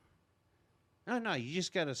in. No, you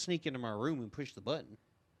just got to sneak into my room and push the button.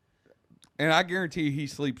 And I guarantee you he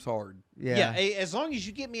sleeps hard. Yeah. As long as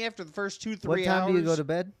you get me after the first 2 3 What hours. time do you go to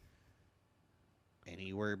bed?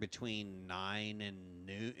 Anywhere between 9 and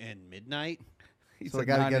noon and midnight. He's So we like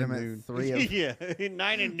got to 9 get and him at noon. 3. Yeah,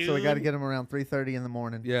 9 and noon. So we got to get him around 3:30 in the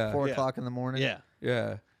morning. Yeah. 4 Yeah. o'clock in the morning. Yeah.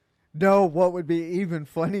 Yeah. No, what would be even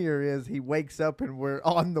funnier is he wakes up and we're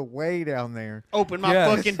on the way down there. Open my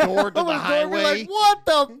Yes. fucking door to Oh the my God, we're highway. like, what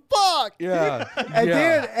the fuck? Yeah.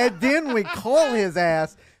 And then we call his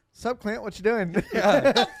ass. Sup, Clint? What you doing?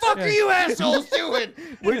 Yeah. Fuck are you assholes doing?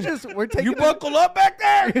 we're taking You buckled up back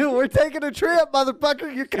there? we're taking a trip,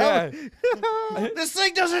 motherfucker. You're coming. This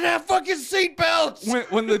thing doesn't have fucking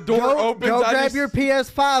seatbelts. When the door opens, Go I grab just, your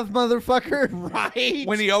PS5, motherfucker. Right.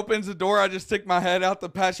 when he opens the door, I just stick my head out the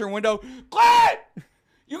passenger window. Clint!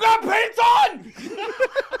 You got pants on!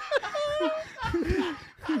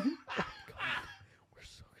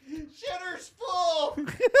 Shitter's full.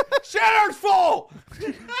 Shitter's full! We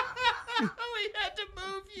had to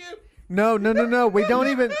move you. No.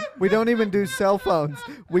 We don't even do cell phones.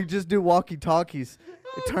 We just do walkie-talkies.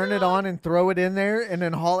 Turn it on and throw it in there, and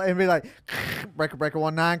then haul it and be like, breaker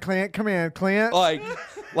 19, Clint, come in, Clint.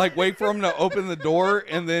 Like wait for him to open the door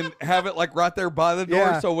and then have it like right there by the door.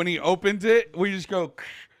 Yeah. So when he opens it, we just go,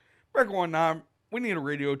 breaker 19, we need a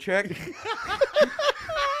radio check.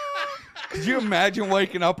 Could you imagine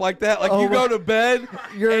waking up like that? Like Oh, you go to bed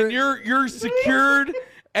you're- and you're secured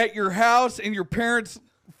at your house in your parents'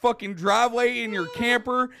 fucking driveway in your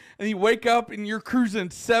camper, and you wake up and you're cruising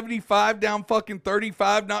 75 down fucking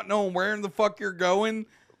 35, not knowing where in the fuck you're going.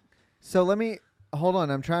 So let me hold on.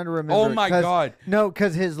 I'm trying to remember. Oh my God. No,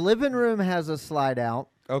 because his living room has a slide out.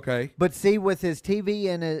 Okay. But see, with his TV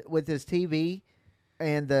and the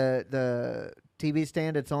TV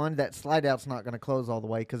stand it's on, that slide out's not going to close all the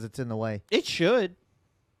way because it's in the way. It should.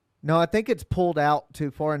 No, I think it's pulled out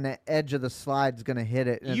too far, and the edge of the slide's going to hit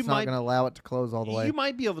it, and You it's not might- going to allow it to close all the way. You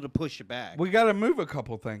might be able to push it back. We got to move a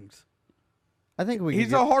couple things. I think we. He's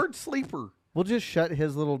can a hard sleeper. We'll just shut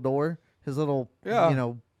his little door, his little, Yeah.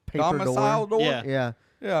 paper Domicile door. Yeah. Yeah.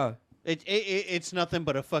 Yeah. It's nothing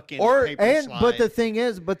but a fucking Or- paper And slide. but the thing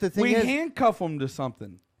is, We handcuff him to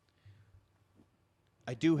something.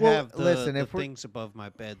 I do Well, have the, listen, the if we're- things above my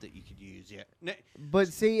bed that you could use. Yeah. But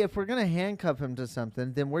see, if we're gonna handcuff him to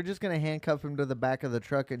something, then we're just gonna handcuff him to the back of the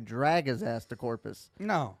truck and drag his ass to Corpus.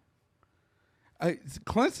 No.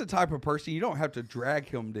 Clint's the type of person you don't have to drag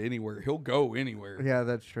him to anywhere. He'll go anywhere. Yeah,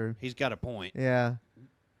 that's true. He's got a point. Yeah.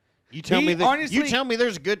 You tell He me that. honestly- You tell me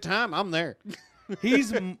there's a good time. I'm there.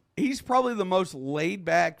 He's probably the most laid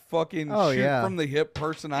back fucking Oh, shoot yeah. from the hip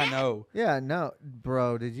person I know. Yeah. No,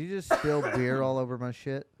 bro, did you just spill beer all over my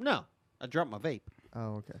shit? No, I dropped my vape.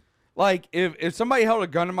 Oh, okay. Like if somebody held a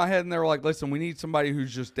gun to my head and they were like, "Listen, we need somebody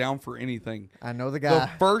who's just down for anything." I know the The guy.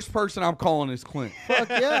 first person I'm calling is Clint. Fuck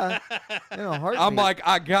yeah. In a heartbeat. I'm like,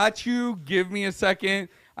 I got you. Give me a second.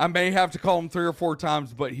 I may have to call him 3 or 4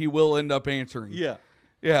 times, but he will end up answering. Yeah.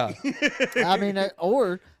 I mean,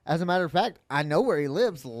 or as a matter of fact, I know where he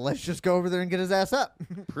lives. Let's just go over there and get his ass up.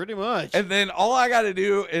 Pretty much. And then all I got to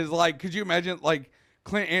do is like, could you imagine like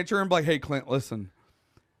Clint answering like, "Hey Clint, listen,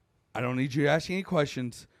 I don't need you to ask any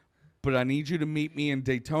questions, but I need you to meet me in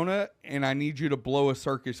Daytona, and I need you to blow a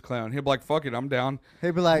circus clown. He'll be like, fuck it, I'm down.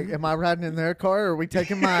 He'd be like, am I riding in their car or are we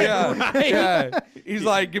taking mine? Yeah, yeah. He's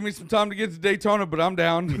like, give me some time to get to Daytona, but I'm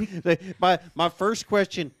down. My first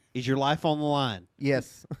question, is your life on the line?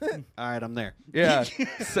 Yes. All right, I'm there. Yeah,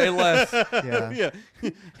 say less. Yeah.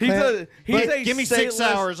 He's a Give me say 6 less-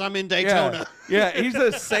 hours. I'm in Daytona. Yeah, he's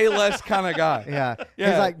a say less kind of guy. Yeah. Yeah.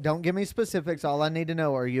 He's like, don't give me specifics. All I need to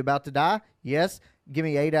know, are you about to die? Yes. Give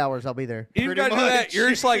me 8 hours. I'll be there. You Pretty gotta do that. much. You're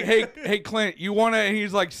just like, hey, Clint, you want to? And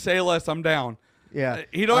he's like, say less. I'm down. Yeah.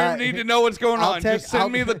 He don't even need to know what's going I'll on. text- Just send I'll-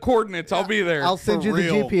 me the coordinates. I'll be there. I'll send For you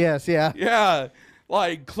real. the GPS. Yeah. Yeah.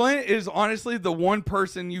 Like, Clint is honestly the one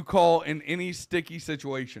person you call in any sticky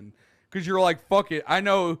situation. Because you're like, fuck it. I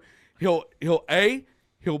know he'll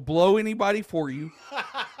blow anybody for you.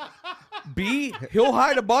 B, he'll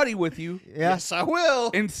hide a body with you. Yeah. Yes, I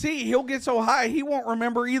will. And C, he'll get so high he won't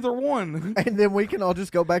remember either one. And then we can all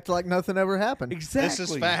just go back to like nothing ever happened. Exactly. This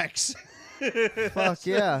is facts. Fuck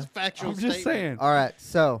yeah. It's factual I'm just statement. saying. All right.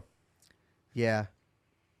 So, yeah.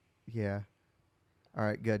 Yeah. All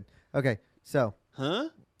right. Good. Okay. So, Huh?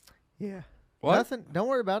 yeah. What? Nothing. Don't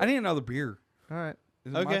worry about I it. need another beer. All right.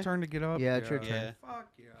 Is it my Okay. turn to get up? Yeah, it's your Yeah. turn. Fuck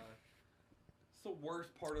yeah. It's the worst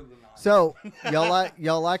part of the night. So,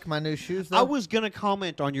 y'all like my new shoes though? I was gonna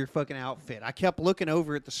comment on your fucking outfit. I kept looking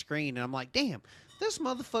over at the screen and I'm like, damn, this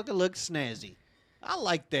motherfucker looks snazzy. I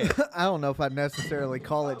like that. I don't know if I'd necessarily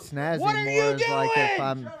call it snazzy What are more you as like if doing?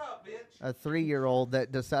 I'm Shut up, bitch. a 3-year-old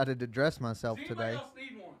that decided to dress myself Does anybody today. else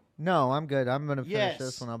need one? No, I'm good. I'm gonna finish Yes.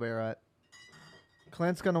 this one. I'll be all right.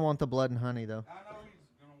 Clint's gonna want the blood and honey though. I know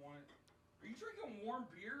he's gonna want it. Are you drinking warm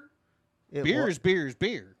beer? It Beer wa- is beer is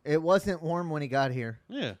beer. It wasn't warm when he got here.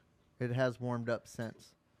 Yeah. It has warmed up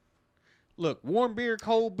since. Look, warm beer,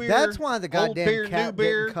 cold beer. That's why the old goddamn beer, cap new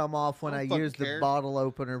beer. didn't come off when Don't I fucking used the care. bottle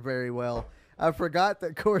opener very well. I forgot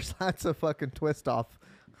that Coors Light's a fucking twist off.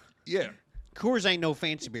 Yeah. Coors ain't no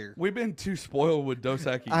fancy beer. We've been too spoiled with Dos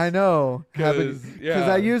Equis. I know. 'Cause, Because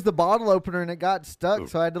yeah. I used the bottle opener and it got stuck,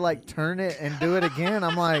 so I had to like turn it and do it again.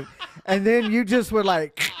 I'm like, and then you just were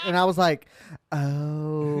like, and I was like,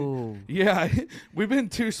 oh. Yeah, we've been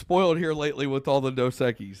too spoiled here lately with all the Dos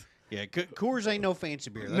Equis. Yeah, Coors ain't no fancy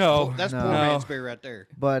beer. That's No. poor, that's No. poor No. man's beer right there.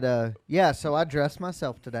 But yeah, so I dressed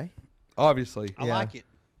myself today. Obviously. I Yeah. like it.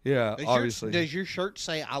 Yeah, Does obviously. does your shirt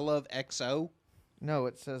say "I love XO"? No,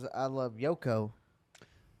 it says I love Yoko.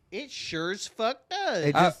 It sure as fuck does.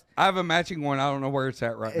 It I, just I have a matching one. I don't know where it's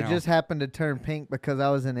at right it now. just happened to turn pink because I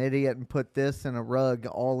was an idiot and put this and a rug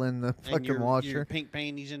all in the And fucking your washer. pink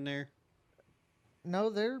panties in there. No,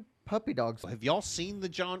 they're puppy dogs. Have y'all seen the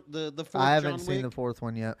fourth I haven't John seen Wick? the fourth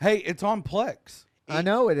one yet. Hey, it's on Plex. I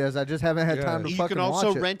know it is. I just haven't had Yeah. time to You fucking can also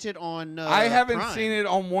watch it. rent it on. I haven't Prime. seen it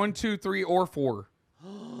on 1, 2, 3, or 4.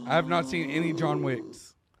 I have not seen any John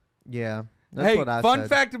Wicks. Yeah, that's Hey, what I fun said.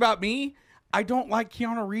 fact about me: I don't like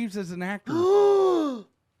Keanu Reeves as an actor.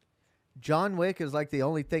 John Wick is like the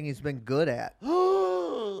only thing he's been good at.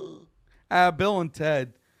 Bill and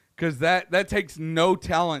Ted, because that takes no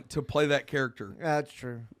talent to play that character. That's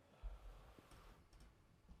true.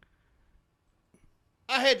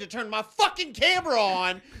 I had to turn my fucking camera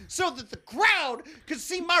on so that the crowd could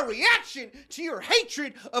see my reaction to your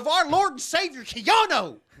hatred of our Lord and Savior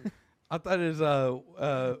Keanu. I thought it was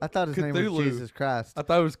I thought his name was Cthulhu. Jesus Christ. I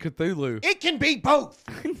thought it was Cthulhu. It can be both.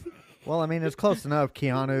 Well, I mean, it's close enough.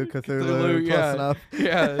 Keanu, Cthulhu, Cthulhu, close yeah, enough.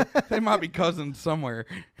 yeah. They might be cousins somewhere.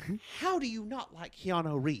 How do you not like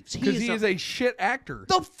Keanu Reeves? Because he is a shit actor.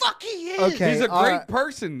 the fuck he is. Okay. He's a all great right.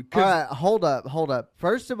 person. All 'cause- right, hold up.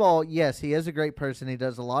 First of all, yes, he is a great person. He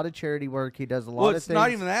does a lot of charity work. He does a lot well, of it's things. not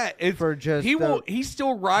even that. It's for just he the- will. He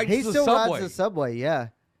still rides He the still subway. rides the subway, yeah.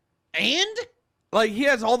 And Like, he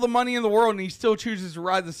has all the money in the world, and he still chooses to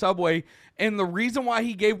ride the subway. And the reason why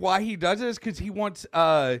he does it is because he wants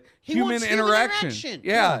human wants human interaction. interaction.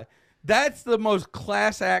 Yeah. That's the most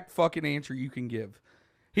class act fucking answer you can give.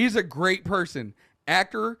 He's a great person.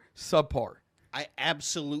 Actor, subpar. I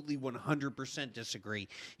absolutely 100% disagree.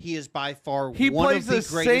 He is by far He one plays of the the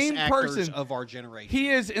greatest same actors person. of our generation. He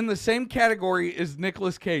is in the same category as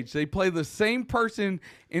Nicolas Cage. They play the same person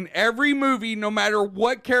in every movie, no matter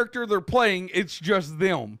what character they're playing. It's just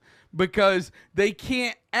them because they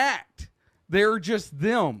can't act. They're just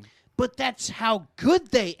them. but that's how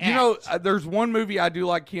good they act. You know, there's one movie I do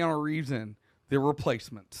like Keanu Reeves in, The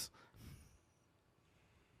Replacements.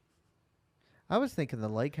 I was thinking the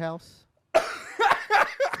Lake House.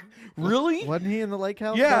 Really? Wasn't he in the Lake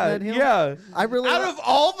House? Yeah, Wasn't that him? yeah. I really out of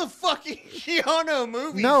all the fucking Keanu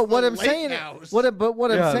movies, no. What The I'm Lake saying, House. what I'm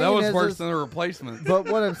Yeah, saying that was is, worse than The Replacements. but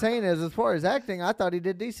what I'm saying is, as far as acting, I thought he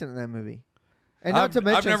did decent in that movie. And not to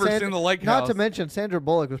mention, I've never seen the Lake Not House. to mention, Sandra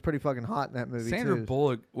Bullock was pretty fucking hot in that movie Sandra too.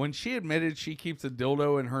 Bullock, when she admitted she keeps a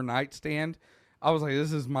dildo in her nightstand, I was like,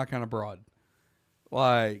 this is my kind of broad.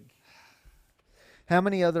 Like, How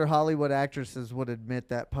many other Hollywood actresses would admit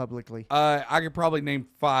that publicly? I could probably name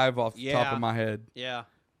 5 off the top of my head. Yeah.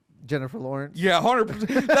 Jennifer Lawrence. Yeah,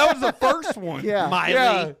 100%. That was the first one. Yeah. Miley.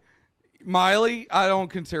 Yeah. Miley, I don't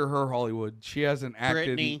consider her Hollywood. She hasn't acted.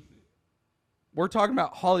 Brittany. We're talking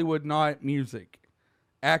about Hollywood, not music.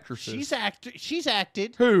 Actresses. She's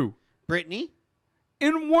acted. Who? Brittany.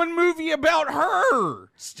 In one movie about her.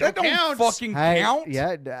 Still that don't counts. fucking Hey, count.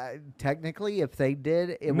 yeah, technically, if they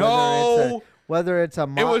did, No. whether it's a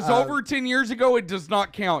It was over 10 years ago. It does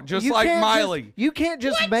not count. Just like Miley. you can't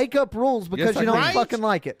just make up rules because Yes, you I don't can. fucking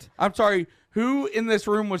like it. I'm sorry. Who in this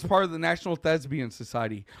room was part of the National Thespian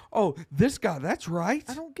Society? Oh, this guy. That's right.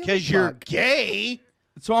 I don't give a Because you're fuck. gay.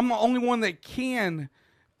 So I'm the only one that can.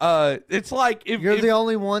 It's like if You're the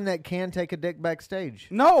only one that can take a dick backstage.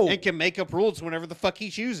 no And can make up rules whenever the fuck he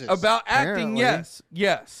chooses. about acting. Apparently.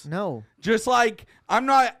 Yes. No. Just like I'm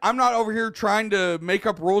not over here trying to make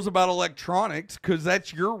up rules about electronics because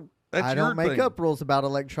that's your I don't make thing. up rules about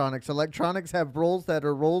electronics. Electronics have rules that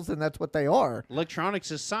are rules, and that's what they are.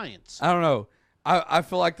 Electronics is science. I don't know. I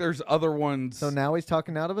feel like there's other ones. So now he's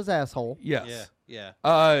talking out of his asshole. Yes.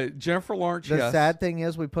 Yeah. Jennifer Lawrence. The yes. sad thing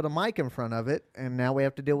is we put a mic in front of it, and now we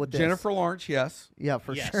have to deal with this. Jennifer Lawrence. Yes. Yeah,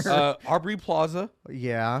 for Yes. sure. Aubrey Plaza.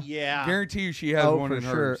 yeah. Yeah. Guarantee you she has Oh, one for in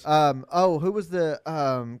sure. hers. Who was the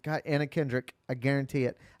God? Anna Kendrick. I guarantee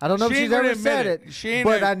it. I don't know She if ain't she's gonna ever admit said it. it, She ain't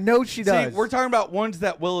but gonna- I know she does. See, we're talking about ones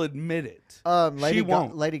that will admit it. Lady she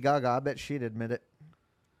won't. Lady Gaga. I bet she'd admit it.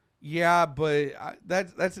 Yeah, but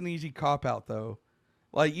that's an easy cop out though.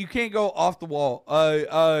 Like you can't go off the wall.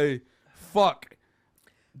 Fuck.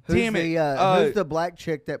 Who's Damn it. who's the black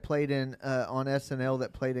chick that played in on SNL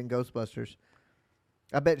that played in Ghostbusters?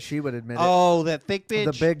 I bet she would admit Oh, that thick it.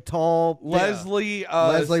 bitch. The big, tall Leslie.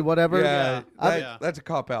 Leslie, whatever. Yeah, Yeah. that's a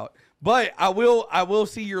cop out. But I will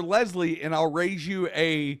see your Leslie, and I'll raise you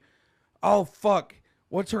a. Oh fuck!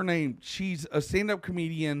 What's her name? She's a stand-up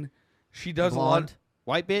comedian. She does a Blonde. lot.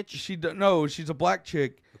 White bitch. No, she's a black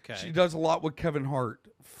chick. Okay. She does a lot with Kevin Hart.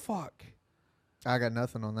 Fuck. I got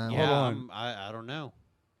nothing on that Yeah, one. Hold on. I don't know.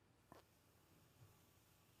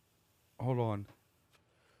 Hold on.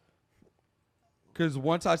 Because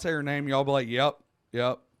once I say her name, y'all be like, yep.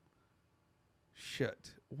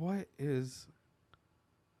 Shit. What is...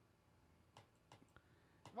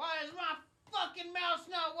 Why is my fucking mouse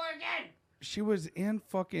not working? She was in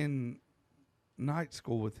fucking night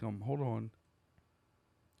school with him. Hold on.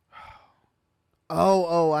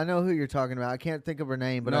 Oh, I know who you're talking about. I can't think of her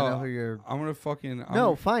name, but I know who you're. I'm going to fucking...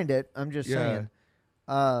 No, find it. I'm just Yeah. saying.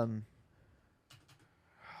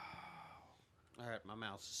 All right, my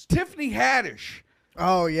mouse is... Tiffany Haddish.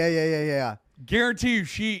 Oh yeah. Guarantee you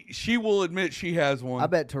she will admit she has one. I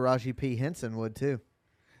bet Taraji P. Henson would too.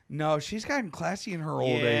 No, she's gotten classy in her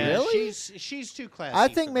old Yeah, age. Really? She's too classy. I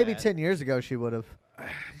think for maybe that. 10 years ago she would have.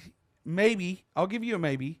 Maybe. I'll give you a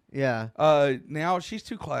maybe. Yeah. Now she's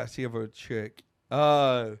too classy of a chick.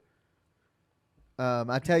 I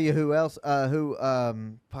tell you who else.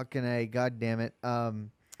 Fucking A. God damn it.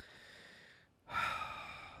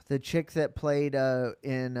 The chick that played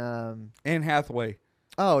in. Anne Hathaway.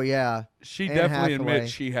 Oh yeah. She Anne definitely Hathaway.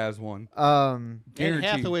 admits she has one. Anne Guarantee.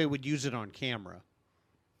 Hathaway would use it on camera.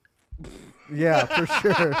 Yeah, for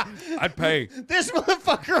sure. I'd pay. This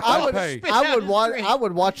motherfucker. I would spit I out would his watch. drink. I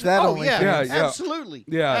would watch that. Oh only yeah, Yeah, yeah. absolutely.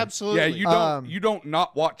 Yeah, absolutely. Yeah, you don't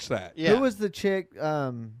not watch that. Yeah. Who was the chick?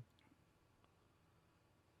 Oh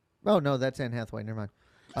no, that's Anne Hathaway. Never mind.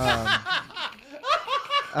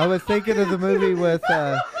 I was thinking of the movie with.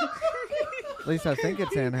 At least I think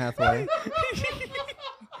it's Anne Hathaway.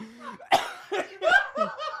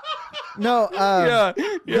 No.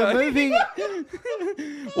 The movie.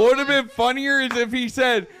 What would have been funnier is if he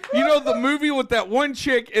said, you know, the movie with that one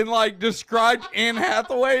chick and like described Anne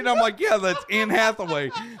Hathaway, and I'm like, yeah, that's Anne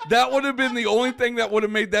Hathaway. That would have been the only thing that would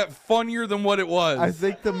have made that funnier than what it was. I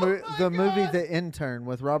think the movie The Intern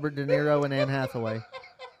with Robert De Niro and Anne Hathaway.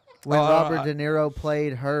 When Robert De Niro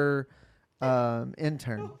played her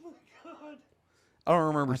intern. I don't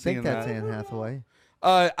remember I seeing think that's that. Anne Hathaway.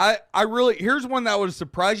 I really, here's one that would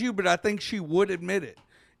surprise you, but I think she would admit it.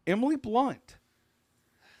 Emily Blunt.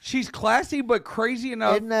 She's classy but crazy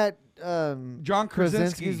enough. Isn't that John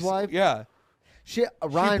Krasinski's wife? Yeah.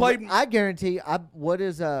 Ryan. played- I guarantee. What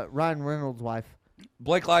is Ryan Reynolds' wife?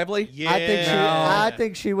 Blake Lively? Yeah. I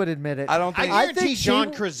think she would admit it. I don't think. I guarantee think she John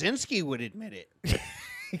w- Krasinski would admit it.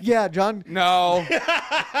 Yeah, John. No,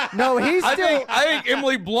 No, he's I still. think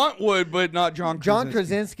Emily Blunt would, but not John Krasinski. John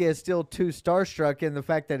Krasinski is still too starstruck in the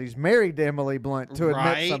fact that he's married to Emily Blunt to admit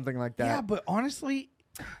Right. something like that. Yeah, but honestly,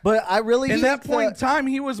 But I really in think that point in time,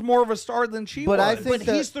 he was more of a star than she But was. I think But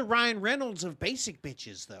that- he's the Ryan Reynolds of basic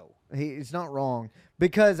bitches, though. he's not wrong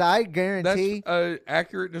because I that's guarantee. an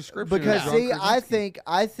accurate description. Because of John see, Krasinski.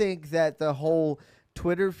 I think that the whole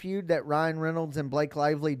Twitter feud that Ryan Reynolds and Blake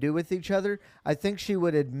Lively do with each other, I think she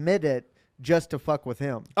would admit it just to fuck with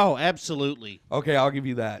him. Oh, absolutely. Okay, I'll give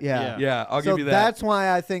you that. Yeah. Yeah, I'll So give you that. that's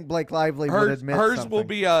why I think Blake Lively would admit hers something. will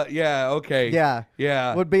be a okay. Yeah.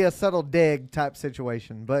 Yeah. Would be a subtle dig type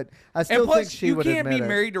situation, but I still And plus, think she you would can't admit be it.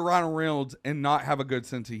 married to Ryan Reynolds and not have a good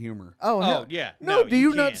sense of humor. Oh, hell. yeah. No, do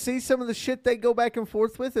you not can't. see some of the shit they go back and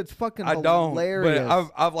forth with? It's fucking I don't, hilarious.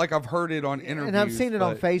 but I've heard it on interviews. and I've seen it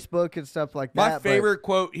on but Facebook and stuff like My that. but- favorite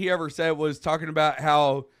quote he ever said was talking about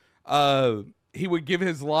how he would give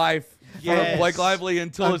his life Yes. for Blake Lively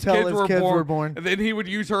until his Until kids, his kids were born. and then he would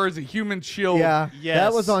use her as a human shield. Yeah, Yes.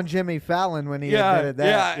 that was on Jimmy Fallon when he yeah, admitted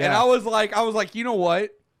that. yeah. And I was like, you know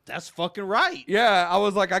what? That's fucking right. Yeah, I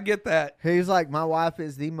was like, I get that. He's like, my wife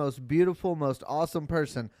is the most beautiful, most awesome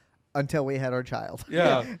person until we had our child.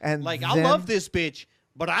 Yeah. and Like, then, I love this bitch,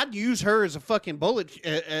 but I'd use her as a fucking bullet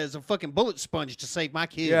sponge to save my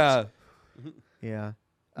kids. Yeah, Yeah.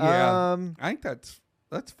 yeah. Um. I think that's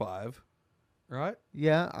 5, right?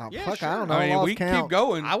 Yeah. Yeah, fuck. sure. I don't know. I mean, lost we count. keep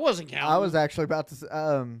going. I wasn't counting. I was actually about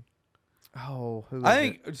to. Oh, who? I is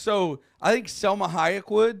think it? so. I think Selma Hayek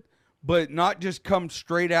would, but not just come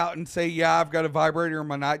straight out and say, "Yeah, I've got a vibrator in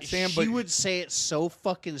my nightstand." She but would say it so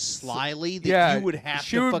fucking slyly that yeah, you would have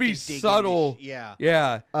she to would fucking be dig into subtle. yeah.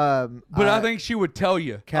 yeah, but I think she would tell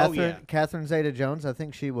you. Catherine yeah. Catherine Zeta-Jones. I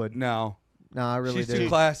think she would. No, No, I really she's do. too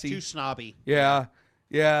classy. Too snobby. Yeah,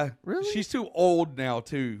 yeah. Really? She's too old now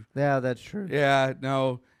too. Yeah, that's true. Yeah,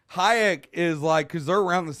 no. Hayek is like, because they're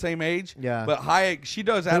around the same age. Yeah. But Hayek, she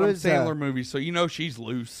does Adam is, Sandler movies, so you know she's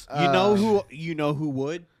loose. You know who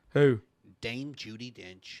would? Who? Dame Judi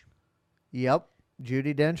Dench. Yep.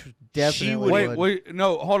 Judi Dench definitely would- Wait,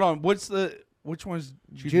 no, hold on. Which one's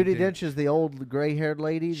Judi Dench is the old gray-haired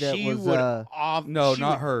lady that She was. would. No, she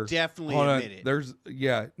not would her. Definitely Hold on. admit it. There's,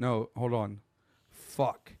 hold on.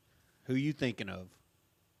 Fuck. Who you thinking of?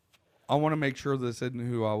 I want to make sure this isn't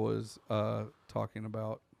who I was talking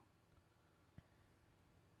about.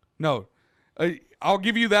 No. I'll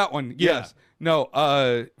give you that one. Yeah. Yes.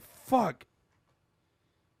 No. Fuck.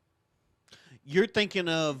 You're thinking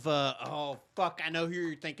of. Oh fuck! I know who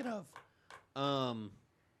you're thinking of.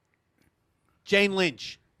 Jane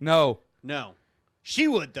Lynch. No. No, she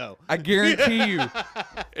would though. I guarantee you,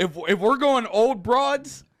 if we're going old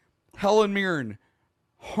broads, Helen Mirren,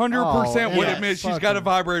 100% would yes. admit she's got a Fucking-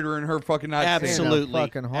 vibrator in her fucking nightstand. Absolutely.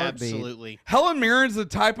 fucking heartbeat. Absolutely. Helen Mirren's the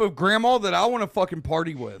type of grandma that I want to fucking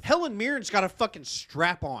party with. Helen Mirren's got a fucking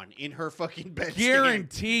strap on in her fucking bed.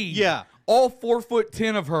 Guaranteed. Yeah. All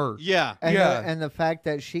 4'10" of her. Yeah. And Yeah. and the fact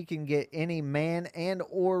that she can get any man and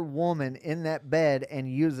or woman in that bed and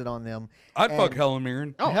use it on them. I'd fuck And- Helen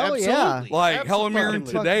Mirren. Oh, Hell yeah. absolutely. Like Helen Mirren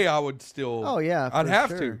Absolutely. today, I would still. Oh, yeah, I'd for have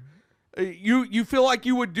sure. to. You feel like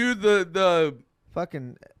you would do the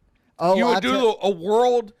Fucking. Oh, you I would do tell- a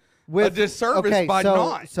world a disservice okay, by so,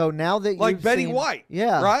 not. So now that Like you've Betty seen- White.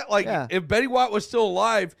 Yeah. Right? Like yeah. if Betty White was still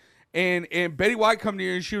alive and Betty White come to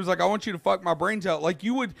you and she was like, I want you to fuck my brains out, like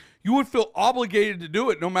you would feel obligated to do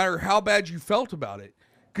it no matter how bad you felt about it.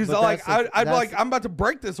 Because But like that's the- I'd be like, that's- I'm about to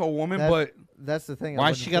break this old woman, That- but that's the thing. I Why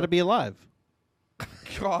wouldn't she got to feel- be alive?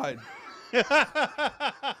 God.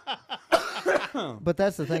 But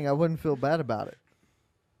that's the thing. I wouldn't feel bad about it.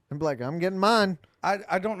 I'm like, I'm getting mine.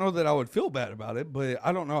 I don't know that I would feel bad about it, but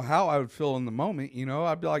I don't know how I would feel in the moment. You know,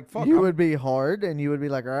 I'd be like, fuck. You I'm- would be hard, and you would be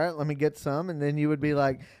like, all right, let me get some, and then you would be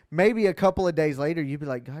like, maybe a couple of days later, you'd be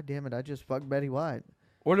like, God damn it, I just fucked Betty White.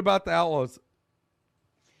 What about the Outlaws?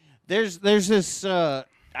 There's this.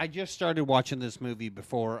 I just started watching this movie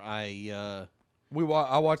before I.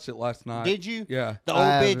 I watched it last night. Did you? Yeah. The old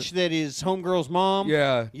I bitch that is Homegirl's mom.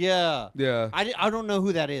 Yeah. Yeah. Yeah. I don't know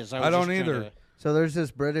who that is. I don't either. So there's this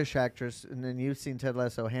British actress, and then you've seen Ted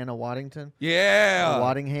Lasso, Hannah Waddington. Yeah. Or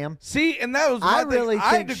Waddingham. See, and that was my I thing. really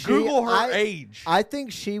I had think to Google her I- age. I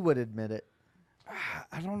think she would admit it.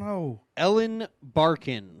 I don't know. Ellen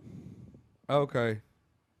Barkin. Okay.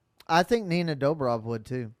 I think Nina Dobrev would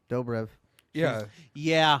too. Dobrev. Yeah.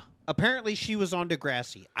 Yeah. Apparently she was on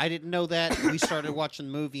Degrassi. I didn't know that. We started watching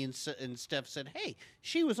the movie and Steph said, "Hey,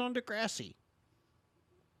 she was on Degrassi."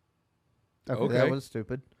 Okay. That was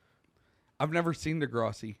stupid. I've never seen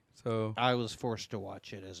Degrassi, so I was forced to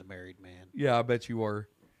watch it as a married man. yeah, I bet you were.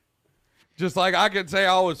 Just like I could say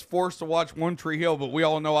I was forced to watch One Tree Hill, but we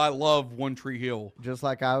all know I love One Tree Hill. Just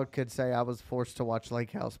like I could say I was forced to watch Lake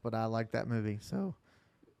House, but I like that movie. So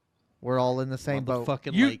we're all in the same boat.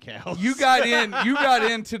 Fucking You, Lake House. you got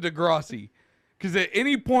into Degrassi. Because at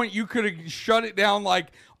any point you could have shut it down. Like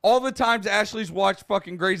all the times Ashley's watched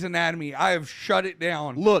fucking Grey's Anatomy, I have shut it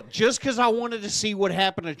down. Look, just because I wanted to see what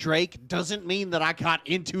happened to Drake doesn't mean that I got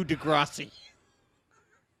into Degrassi.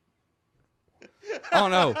 I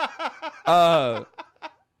don't know.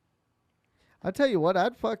 I tell you what,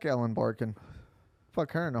 I'd fuck Ellen Barkin.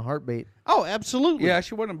 Fuck her in a heartbeat. Oh, absolutely. Yeah,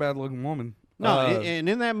 she wasn't a bad looking woman. No, and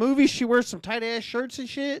in that movie, she wears some tight ass shirts and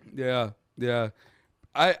shit. Yeah, yeah.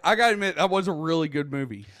 I gotta admit, that was a really good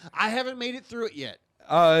movie. I haven't made it through it yet.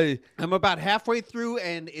 I'm I'm about halfway through,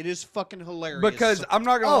 and it is fucking hilarious. because I'm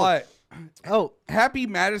not gonna lie. Oh, Happy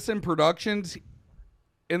Madison Productions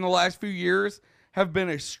in the last few years have been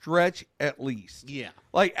a stretch at least. yeah,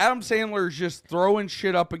 Like Adam Sandler is just throwing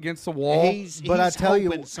shit up against the wall. he's but I tell you,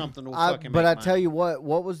 hoping something will I fucking. Make tell money. you what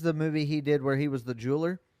was the movie he did where he was the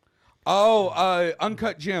jeweler?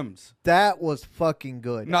 Uncut Gems. That was fucking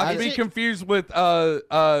good. Not I- to be it? confused with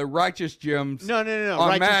Righteous Gems. No, on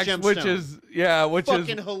Righteous Max, Gemstone. which is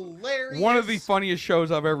fucking hilarious. one of the funniest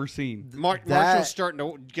shows I've ever seen. Marshall's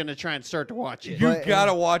gonna try and start to watch it. You But-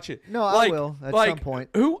 gotta watch it. No, I will at some point.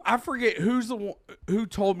 Who I forget who's the one who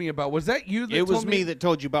told me about. Was that you? That It was told me that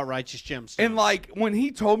told you about Righteous Gemstone. And like when he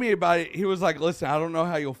told me about it, he was like, "Listen, I don't know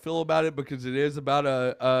how you'll feel about it because it is about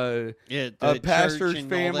a the pastor's church and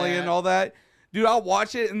family and all that." Dude, I'll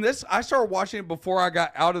watch it, and I started watching it before I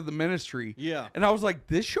got out of the ministry. Yeah. And I was like,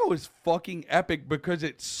 this show is fucking epic because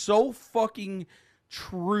it's so fucking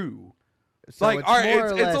true. So Like, it's all right, more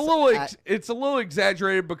or less it's a little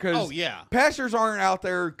exaggerated because Oh, yeah. pastors aren't out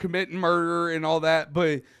there committing murder and all that,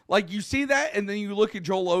 but like you see that, and then you look at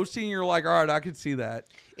Joel Osteen, and you're like, all right, I could see that.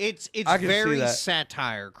 It's I can see very that.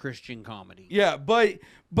 satire Christian comedy. Yeah, but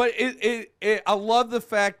I love the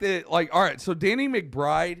fact that like, all right, so Danny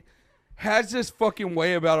McBride has this fucking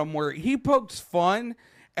way about him where he pokes fun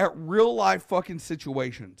at real life fucking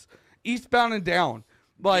situations. Eastbound and Down.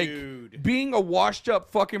 Like Dude. being a washed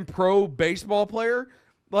up fucking pro baseball player,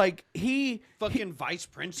 like Fucking vice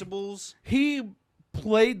principals. he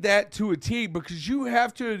played that to a T because you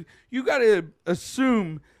got to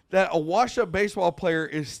assume that a washed up baseball player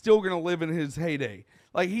is still going to live in his heyday.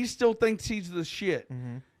 Like he still thinks he's the shit.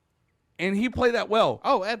 Mm-hmm. And he played that well.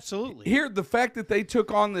 Oh, absolutely. Here, the fact that they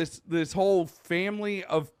took on this whole family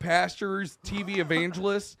of pastors, TV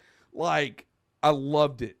evangelists, like I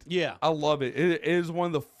loved it. Yeah. I love it. It is one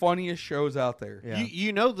of the funniest shows out there. Yeah.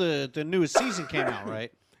 You know the newest season came out,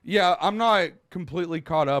 right? Yeah, I'm not completely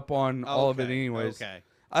caught up on all of it, Okay, anyways. Okay.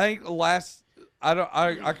 I think the last I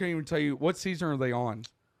can't even tell you what season are they on.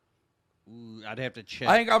 Ooh, I'd have to check.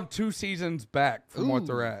 I think I'm 2 seasons back from what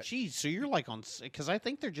they're Ooh, at. Geez, so you're like on because I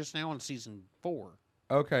think they're just now on season 4.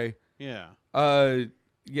 Okay. Yeah.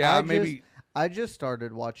 Yeah, maybe. I just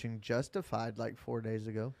started watching Justified like 4 days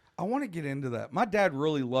ago. I want to get into that. My dad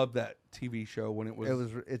really loved that TV show when it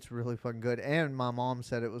was. It's really fucking good, and my mom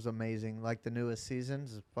said it was amazing. Like the newest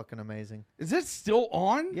seasons is fucking amazing. Is it still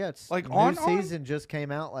on? Yeah, it's like new on season just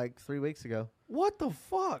came out like 3 weeks ago, What the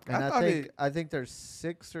fuck? and thought I think there's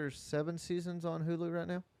 6 or 7 seasons on Hulu right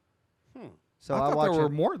now. So I thought watch there were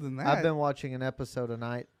it- more than that. I've been watching an episode a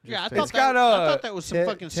night. Yeah, I just thought, to- got, I thought that was some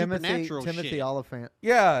fucking Timothy supernatural shit. Oliphant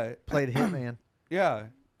Yeah, played Hitman. yeah.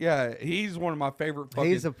 He's one of my favorite. Fucking,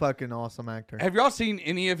 He's a fucking awesome actor. Have y'all seen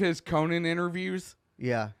any of his Conan interviews?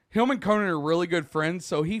 Yeah, Him and Conan are really good friends,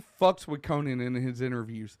 so he fucks with Conan in his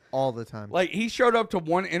interviews. all the time. Like he showed up to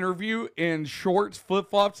one interview in shorts, flip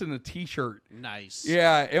flops, and a t-shirt. Nice.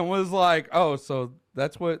 Yeah, and was like, "Oh, so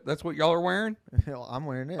that's what y'all are wearing?" Hell, I'm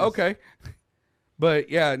wearing this. Okay, but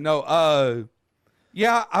yeah, no,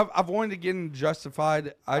 yeah, I've wanted to get in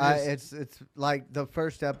Justified. It's like the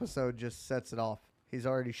first episode just sets it off. He's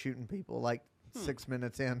already shooting people like 6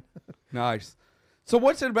 minutes in. Nice. So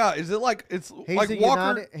what's it about? Is it like it's He's like a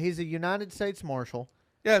Walker? he's a United States Marshal.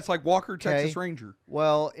 Yeah, it's like Walker, Texas Okay. Ranger.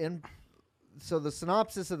 Well, so the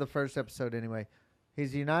synopsis of the first episode anyway.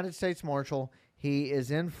 He's a United States Marshal. He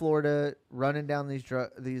is in Florida running down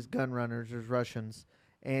these gun runners, there's Russians,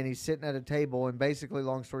 and he's sitting at a table and basically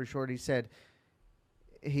long story short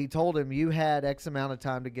he told him you had X amount of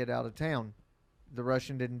time to get out of town. The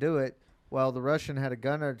Russian didn't do it. Well, the Russian had a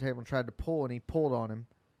gun at the table and tried to pull, and he pulled on him.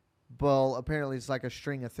 Well, apparently it's like a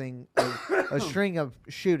string of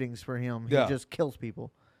shootings for him. Yeah. He just kills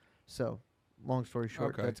people. So, long story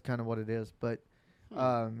short, Okay. that's kind of what it is. But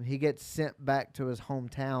he gets sent back to his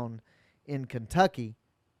hometown in Kentucky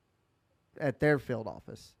at their field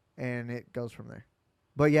office, and it goes from there.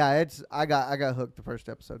 But yeah, I got hooked the first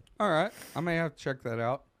episode. All right, I may have to check that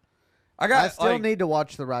out. I still need to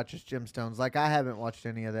watch The Righteous Gemstones. Like, I haven't watched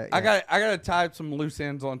any of that yet. I got to tie up some loose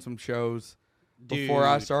ends on some shows before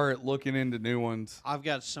I start looking into new ones. I've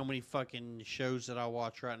got so many fucking shows that I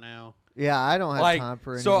watch right now. Yeah, I don't have time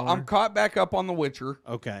for any So more. I'm caught back up on The Witcher.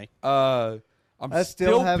 Okay. I'm I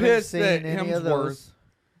still haven't pissed seen that any of Hemsworth. those.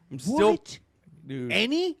 I'm still, What? dude.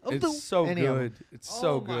 Any of It's the? so Any of 'em. good. It's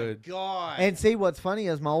so good. Oh my god. And see, what's funny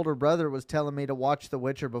is my older brother was telling me to watch The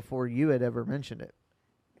Witcher before you had ever mentioned it.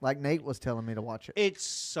 Like Nate was telling me to watch it. It's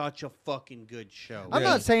such a fucking good show. I'm Yeah.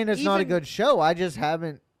 not saying it's not a Even- good show. I just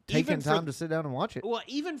haven't taken even for- time to sit down and watch it. Well,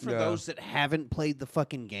 even for Yeah. those that haven't played the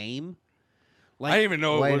fucking game, like I didn't even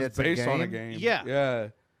know Wait, it was it's a based on a game? game. Yeah. Yeah.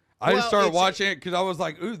 I Well, just started it's- watching it because I was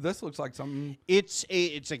like, ooh, this looks like something. it's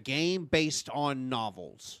a game based on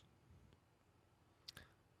novels.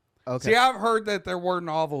 Okay. See, I've heard that there were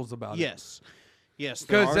novels about it. Yes. Yes,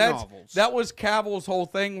 there Because are novels. that was Cavill's whole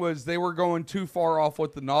thing was they were going too far off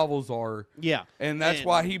what the novels are, yeah. and that's And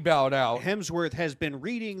why he bowed out. Hemsworth has been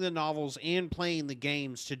reading the novels and playing the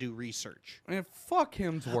games to do research. And fuck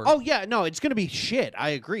Hemsworth. Oh yeah, no, it's gonna be shit. I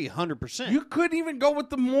agree, 100%. You couldn't even go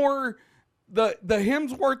with the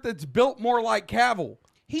Hemsworth that's built more like Cavill.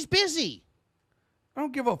 He's busy. I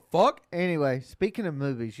don't give a fuck. Anyway, speaking of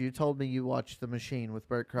movies, you told me you watched The Machine with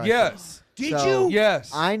Burt Kreischer. Yes. Did So- you?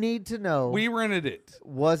 Yes. I need to know, We rented it.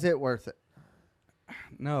 was it worth it?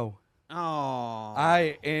 No. Oh.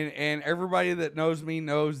 And everybody that knows me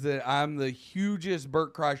knows that I'm the hugest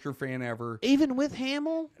Burt Kreischer fan ever. Even with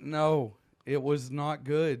Hamill? No, it was not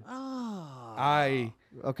good. Oh.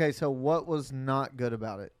 Okay, so what was not good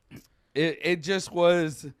about it? It just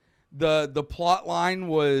was the plot line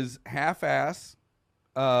was half-ass.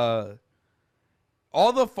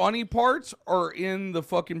 All the funny parts are in the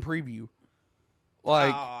fucking preview.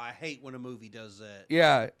 Like, I hate when a movie does that.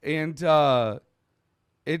 yeah, and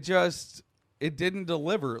it didn't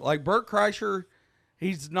deliver. Like Burt Kreischer,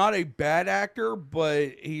 he's not a bad actor, but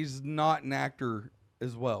he's not an actor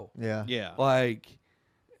as well. Yeah. Yeah. Like,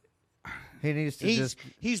 He needs to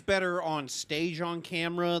He's better on stage on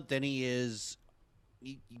camera than he is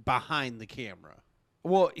behind the camera.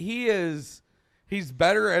 well, he's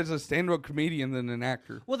better as a stand-up comedian than an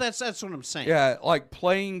actor. Well, that's what I'm saying. Yeah, like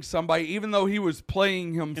playing somebody, even though he was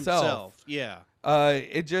playing himself. Yeah.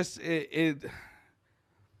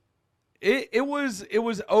 It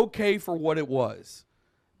was okay for what it was,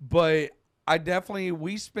 but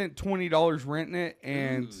we spent $20 renting it,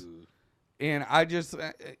 and I just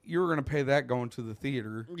you were gonna pay that going to the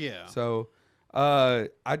theater. Yeah. So, I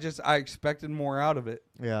expected more out of it,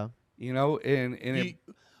 Yeah. you know, and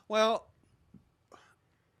Well,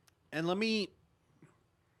 and let me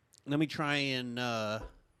try and I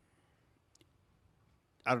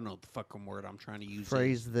don't know what the fucking word I'm trying to use.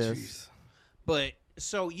 Phrase this. Jeez. But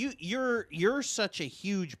so you're such a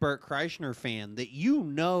huge Burt Kreischer fan that you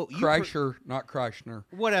Kreischer, not Kreischer.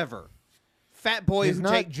 whatever. Fat boy He's who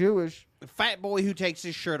not Jewish. fat boy who takes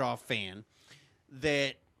his shirt off fan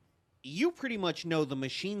that you pretty much know the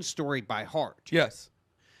Machine story by heart. Yes.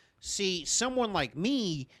 See, someone like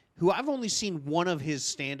me, who I've only seen one of his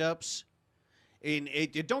stand-ups, and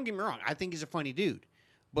don't get me wrong, I think he's a funny dude.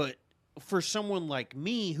 But for someone like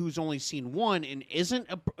me who's only seen one and isn't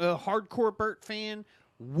a hardcore Burt fan,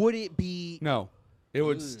 would it be... No, it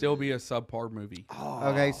would still be a subpar movie.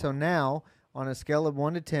 Okay, so now on a scale of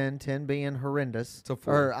 1 to 10, 10 being horrendous, It's a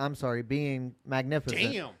 4. or I'm sorry, being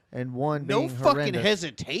magnificent, Damn. and 1 No being fucking horrendous.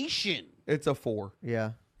 hesitation. It's a 4.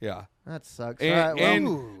 Yeah, Yeah. that sucks. And, All right,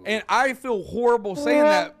 well, and I feel horrible saying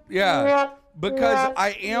that, yeah, because I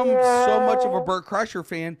am so much of a Burt Kreischer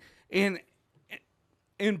fan, and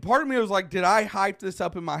part of me was like, did I hype this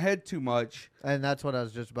up in my head too much? and that's what I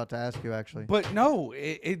was just about to ask you, actually. But no,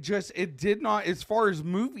 it did not, as far as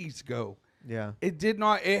movies go, Yeah, it did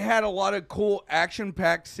not. It had a lot of cool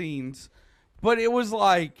action-packed scenes, but it was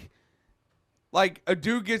like a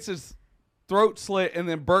dude gets his throat slit, and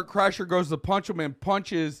then Burt Kreischer goes to punch him and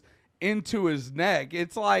punches into his neck.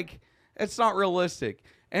 It's like, it's not realistic.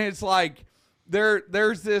 And it's like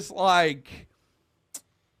there's this like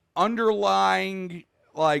underlying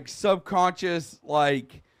like subconscious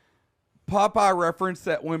like Popeye reference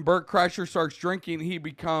that when Burt Kreischer starts drinking, he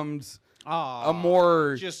becomes a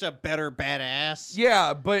more just a better badass.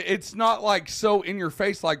 yeah, but it's not like so in your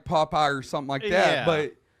face like Popeye or something like that. Yeah.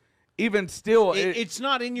 But even still, It's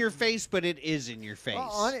not in your face, but it is in your face.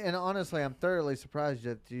 and honestly, I'm thoroughly surprised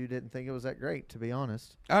that you didn't think it was that great, to be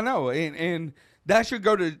honest. I know, and that should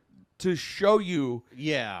go to show you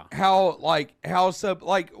Yeah. how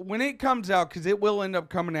when it comes out, because it will end up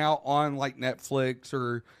coming out on like Netflix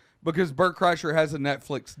or because Bert Kreischer has a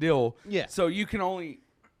Netflix deal. Yeah. So you can only,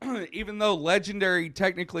 even though Legendary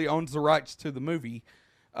technically owns the rights to the movie,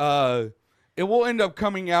 it will end up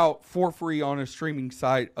coming out for free on a streaming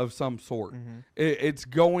site of some sort. It's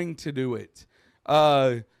going to do it.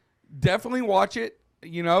 Definitely watch it.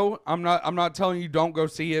 You know, I'm not telling you don't go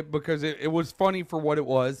see it because it was funny for what it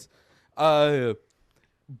was.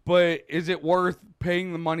 But is it worth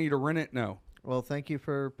paying the money to rent it? No. Well, thank you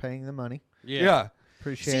for paying the money. Yeah.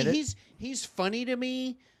 Appreciate it. He's funny to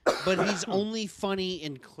me, but he's only funny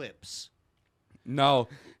in clips. No.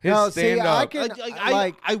 His No, see, stand I up.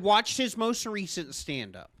 can- I watched his most recent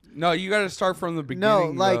stand up. No, you got to start from the No,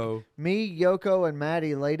 beginning. like though. me, Yoko, and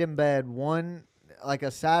Maddie laid in bed like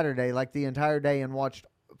a Saturday, like the entire day, and watched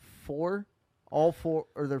all four,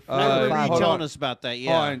 or their four I or remember five. you hold telling on. us about that.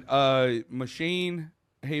 Yeah. Hold on. Machine,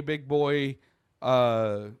 Hey Big Boy.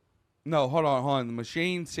 No, hold on. The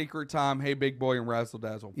Machine, Secret Time, Hey Big Boy, and Razzle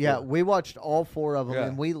Dazzle. Yeah, 4. we watched all 4 of them, Yeah.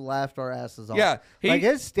 and we laughed our asses off. Yeah, like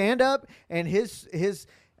his stand up and his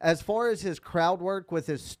as far as his crowd work with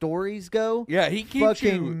his stories go. Yeah, he keeps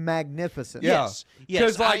fucking you. magnificent. Yeah. Yes.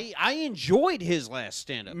 'Cause, like, I enjoyed his last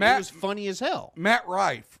stand up. It Matt- was funny as hell. Matt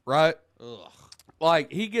Rife, right? Ugh.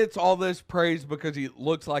 Like, he gets all this praise because he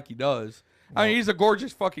looks like he does. I mean, he's a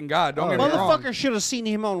gorgeous fucking guy. Don't Oh, get me wrong. Motherfucker should have seen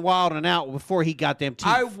him on Wild and Out before he got them teeth.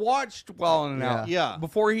 I watched Wild and Out. Yeah.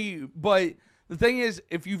 Before but the thing is,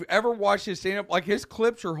 if you've ever watched his stand up, like his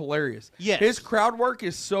clips are hilarious. Yes. His crowd work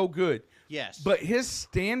is so good. Yes. But his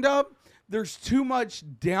stand up, there's too much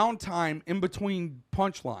downtime in between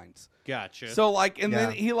punchlines. Gotcha. So like, and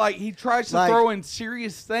then he tries to Like- throw in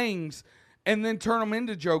serious things and then turn them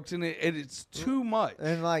into jokes, and it's too much.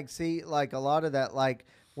 And like, see, like a lot of that, like,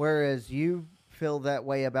 whereas you feel that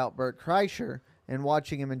way about Bert Kreischer and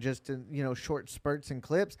watching him in just short spurts and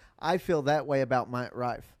clips, I feel that way about Matt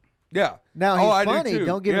Rife. Yeah. Now Oh, I he's do funny, too.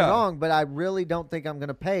 don't get Yeah. me wrong, but I really don't think I'm going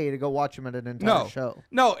to pay to go watch him at an entire show.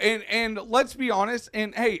 No, and let's be honest.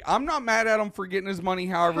 And hey, I'm not mad at him for getting his money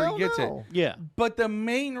however Hell he gets no. it. yeah. But the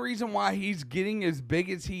main reason why he's getting as big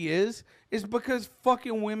as he is because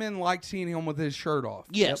fucking women like seeing him with his shirt off.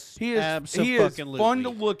 Yes. He is Abso-fucking-lutely. fun to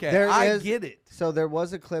look at. There I is- get it. So there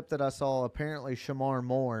was a clip that I saw. Apparently, Shamar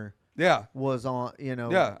Moore Yeah. was on.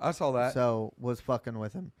 Yeah, I saw that. So was fucking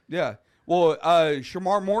with him. Yeah. Well,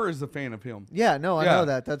 Shamar Moore is a fan of him. Yeah, no, I Yeah. know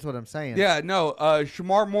that. That's what I'm saying. Yeah, no.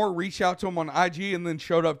 Shamar Moore reached out to him on IG and then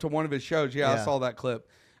showed up to one of his shows. Yeah, I Yeah. saw that clip.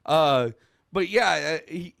 But yeah,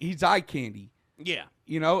 he's eye candy. Yeah.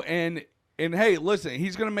 And hey, listen,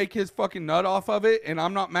 he's gonna make his fucking nut off of it, and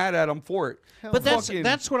I'm not mad at him for it. But Fucking-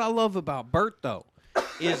 that's what I love about Bert though,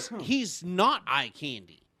 is he's not eye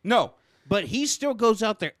candy, no. but he still goes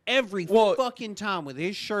out there every Well, fucking time with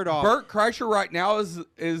his shirt off. Bert Kreischer right now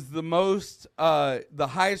is the most the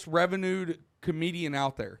highest revenued comedian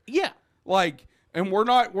out there. Yeah. Like, and we're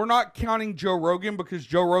not counting Joe Rogan because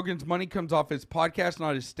Joe Rogan's money comes off his podcast,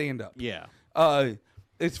 not his stand up. Yeah.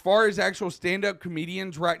 As far as actual stand-up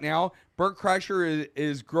comedians right now, Bert Kreischer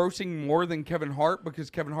is grossing more than Kevin Hart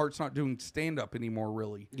because Kevin Hart's not doing stand-up anymore,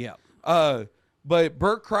 really. Yeah. But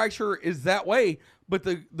Bert Kreischer is that way. But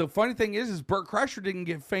the funny thing is Bert Kreischer didn't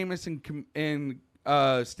get famous in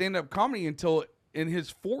stand-up comedy until in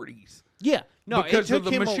his 40s. Yeah. No, Because it of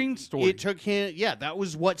took the him Machine story. It took him. Yeah, that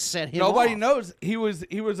was what set him. Nobody off. knows he was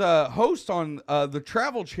a host on the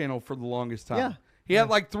Travel Channel for the longest time. Yeah. He had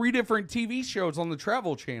like 3 different TV shows on the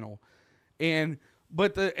Travel Channel, and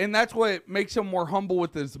that's what makes him more humble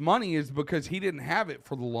with his money is because he didn't have it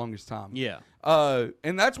for the longest time. Yeah.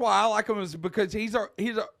 And that's why I like him is because he's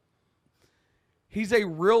a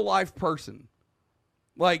real life person.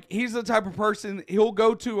 Like he's the type of person he'll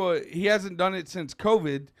go to he hasn't done it since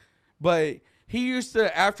COVID, but he used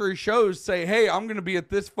to after his shows say, "Hey, I'm going to be at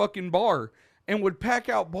this fucking bar." And would pack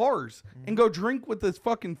out bars and go drink with his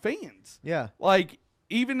fucking fans. Yeah. Like,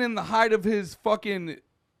 even in the height of his fucking,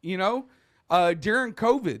 during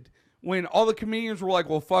COVID, when all the comedians were like,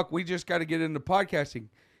 well, fuck, we just got to get into podcasting.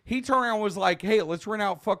 He turned around and was like, hey, let's rent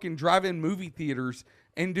out fucking drive-in movie theaters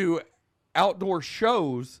and do outdoor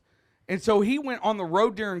shows. And so he went on the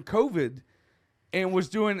road during COVID and was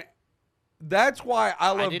doing... That's why I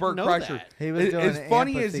love didn't Bert know Kreischer. that. He was doing As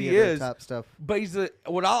funny as he amphitheater is, type stuff. but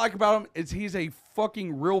what I like about him is he's a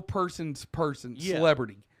fucking real Yeah.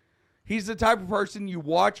 celebrity. He's the type of person you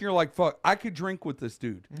watch and you're like, fuck, I could drink with this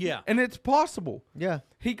dude. Yeah. And it's possible. Yeah.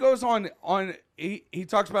 He goes on he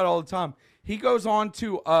talks about it all the time. He goes on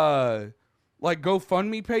to like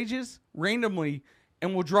GoFundMe pages randomly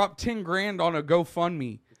and will drop 10 grand on a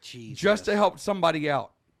GoFundMe Jesus. just to help somebody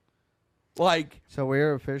out. Like, So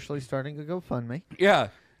we're officially starting a GoFundMe. yeah.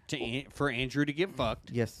 For Andrew to get fucked.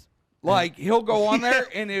 Yes. Like he'll go on there,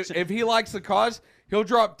 and if he likes the cause, he'll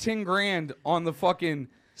drop 10 grand on the fucking.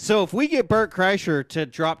 So if we get Bert Kreischer to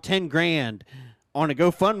drop 10 grand on a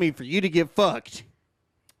GoFundMe for you to get fucked,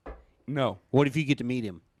 No, what if you get to meet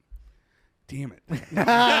him? damn it.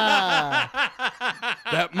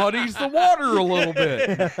 That muddies the water a little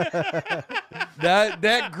bit.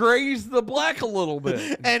 that grays the black a little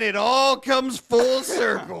bit. And it all comes full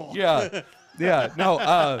circle. Yeah. Yeah. No.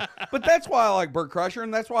 But that's why I like Bert Kreischer,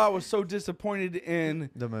 and that's why I was so disappointed in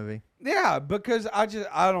The movie. Yeah, because I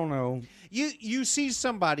don't know. You see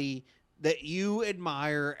somebody that you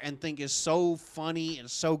admire and think is so funny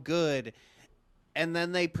and so good, and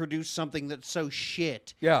then they produce something that's so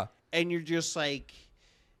shit. Yeah. And you're just like,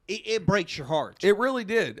 it breaks your heart. It really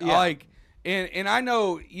did. Yeah. Like, and I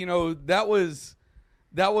know, that was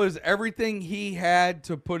everything he had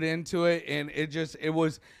to put into it, and it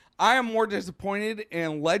was. I am more disappointed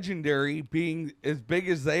in Legendary being as big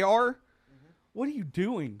as they are. What are you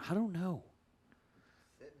doing? I don't know.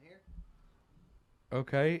 Sitting here.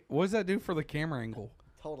 Okay, what does that do for the camera angle?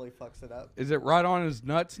 Totally fucks it up. Is it right on his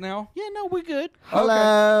nuts now? Yeah, no, we're good.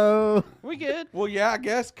 Hello. We good. Well, yeah, I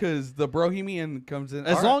guess because the Bohemian comes in.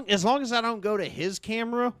 As All right. long as I don't go to his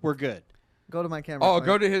camera, we're good. Go to my camera. Oh, quick.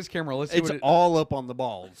 go to his camera. Let's see It's what it. all up on the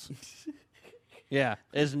balls. Yeah,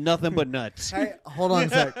 it's nothing but nuts. Hey, hold on a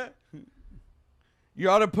sec. You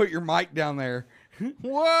ought to put your mic down there.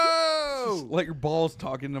 Whoa! Just let your balls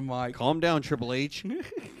talk into Mike. Calm down, Triple H.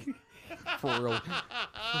 For real.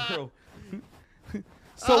 For real.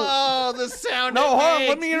 So, oh, the sound. no, it hold on. makes.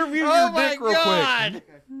 Let me interview Oh your my dick real God. quick.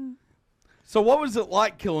 So, what was it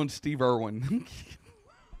like killing Steve Irwin?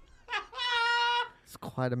 It's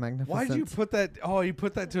quite a magnificent. Why did you put that? Oh, he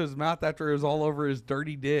put that to his mouth after it was all over his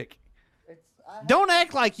dirty dick. Don't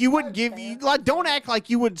act like you wouldn't give you. Like, don't act like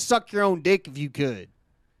you would suck your own dick if you could.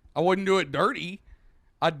 I wouldn't do it dirty.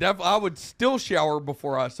 I would still shower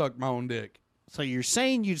before I sucked my own dick. So you're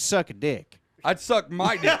saying you'd suck a dick? I'd suck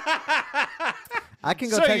my dick. I can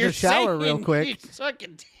go So take you're a shower real saying quick. you'd suck a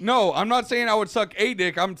dick. No, I'm not saying I would suck a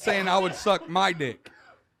dick. I'm saying I would suck my dick.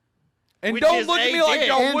 And Which don't is look at a me like dick.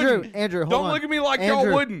 y'all Andrew, wouldn't. Andrew, hold Don't on. look at me like Andrew,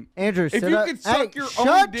 y'all wouldn't. Andrew, if sit you up. could suck hey, your own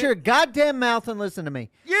shut dick, your goddamn mouth and listen to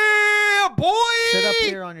me. yeah, boy. Sit up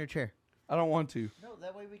here on your chair. I don't want to. No,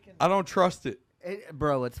 that way we can. I don't trust it.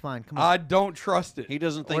 Bro, it's fine. Come on. I don't trust it. He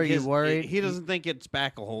doesn't think Were you his, worried? He doesn't think its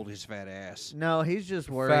back will hold his fat ass. No, he's just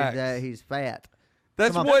worried Facts. that he's fat.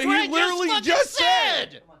 That's Come on. what That's he what I literally just just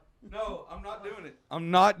fucking said. No, I'm not doing it. I'm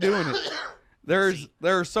not doing it.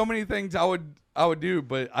 There are so many things I would do,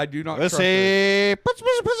 but I do not trust it. Pussy.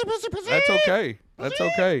 That's okay. That's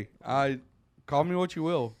okay. Call me what you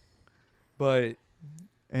will, but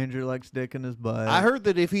Andrew likes dick in his butt. I heard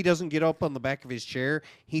that if he doesn't get up on the back of his chair,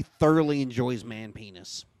 he thoroughly enjoys man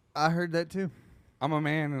penis I heard that too. I'm a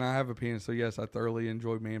man and I have a penis, so yes, I thoroughly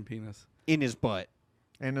enjoy man penis. in his butt,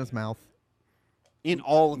 In his mouth. in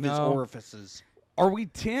all of his No. orifices. Are we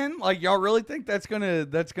 10? Like y'all really think that's gonna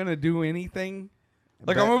do anything?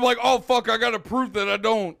 Like Bet. I'm gonna be like, oh fuck, I gotta prove that I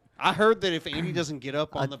don't. I heard that if Andy doesn't get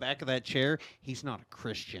up on the back of that chair, he's not a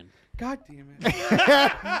Christian. God damn it.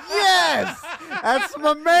 Yes! That's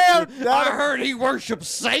my man! I heard he worships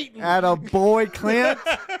Satan. At a boy, Clint.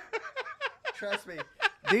 Trust me.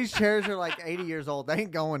 These chairs are like 80 years old. They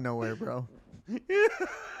ain't going nowhere, bro.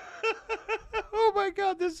 Oh my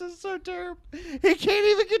God, this is so terrible. He can't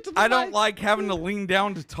even get to the I don't mic. like having to lean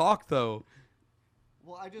down to talk though.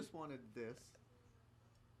 Well, I just wanted this.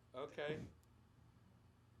 Okay.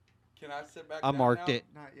 Can I sit back I down marked now? it.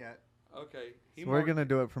 Not yet. Okay. He We're marked going to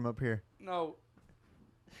do it from up here. No.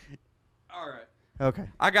 All right. Okay.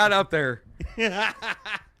 I got up there.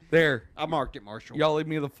 There. I marked it, Marshall. Y'all leave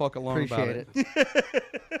me the fuck alone Appreciate about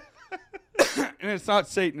it. And it's not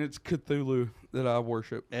Satan, it's Cthulhu that I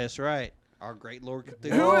worship. That's right. Our great Lord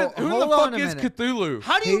Cthulhu. Who hold the on fuck a is minute. Cthulhu?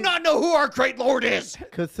 How do you not know who our great Lord is?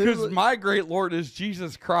 Because Cthulhu. my great Lord is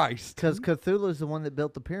Jesus Christ. Because Cthulhu's the one that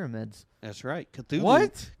built the pyramids. That's right. Cthulhu.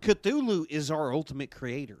 What? Cthulhu is our ultimate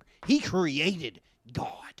creator. He created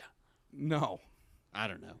God. No. I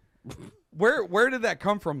don't know. Where did that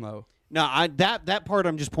come from though? No, that part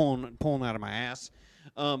I'm just pulling out of my ass.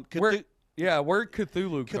 Where'd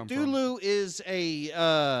Cthulhu come from? Cthulhu is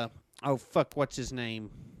a oh fuck, what's his name?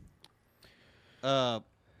 The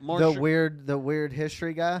Marshall. weird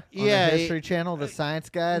history guy on Yeah, the History Channel, the science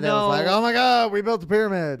guy that no. was like, "Oh my God, we built the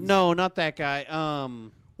pyramids." No, not that guy.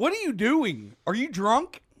 What are you doing? Are you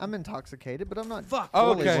drunk? I'm intoxicated, but I'm not. Fuck. Oh,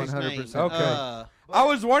 what was okay. his name? 100%. Okay. I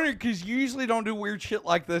was wondering because you usually don't do weird shit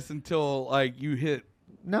like this until like you hit.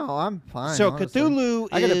 No, I'm fine. So honestly. Cthulhu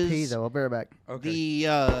I gotta is pee though. I'll be right back. Okay.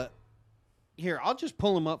 the here. I'll just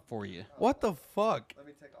pull him up for you. What the fuck? Let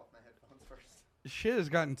me take off my headphones. shit has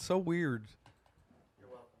gotten so weird.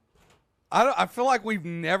 I feel like we've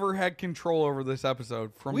never had control over this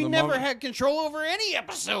episode. We never had control over any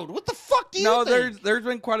episode. What the fuck do you think? No, there's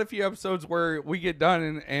been quite a few episodes where we get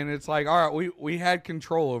done and it's like, all right, we had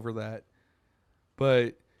control over that.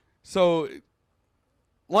 But, so,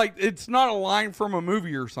 like, it's not a line from a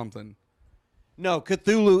movie or something. No,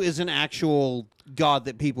 Cthulhu is an actual god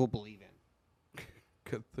that people believe in.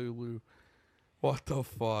 Cthulhu. What the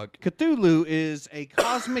fuck? Cthulhu is a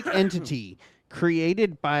cosmic entity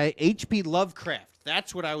created by H.P. Lovecraft.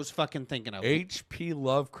 That's what I was fucking thinking of. H.P.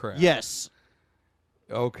 Lovecraft. Yes.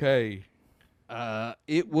 Okay.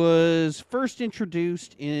 It was first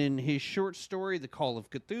introduced in his short story, The Call of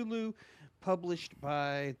Cthulhu, published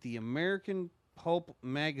by the American pulp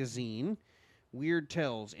magazine, Weird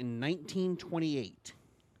Tales, in 1928.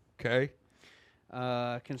 Okay.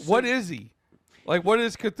 What is he? Like, what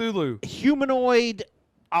is Cthulhu? Humanoid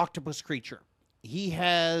octopus creature.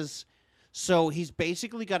 He's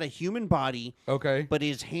basically got a human body. Okay. But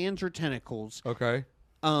his hands are tentacles. Okay.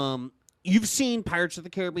 You've seen Pirates of the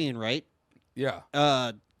Caribbean, right? Yeah.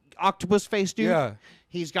 Octopus face dude. Yeah.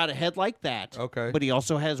 He's got a head like that. Okay. But he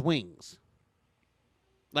also has wings.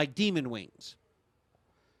 Like demon wings.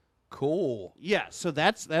 Cool. Yeah, so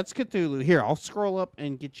that's Cthulhu. Here, I'll scroll up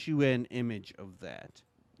and get you an image of that.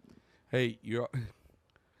 Hey, you.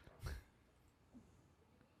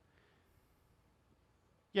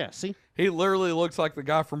 Yeah, see? He literally looks like the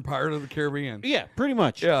guy from Pirate of the Caribbean. Yeah, pretty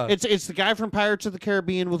much. Yeah. It's the guy from Pirates of the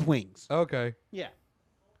Caribbean with wings. Okay. Yeah.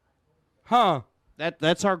 Huh.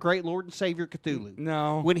 That's our great Lord and Savior Cthulhu.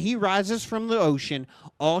 No. When he rises from the ocean,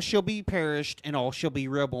 all shall be perished and all shall be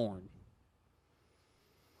reborn.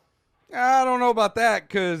 I don't know about that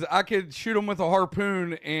because I could shoot him with a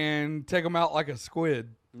harpoon and take him out like a squid.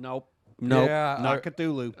 Nope. Yeah, Not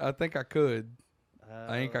Cthulhu. I think I could.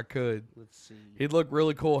 I think I could. Let's see. He'd look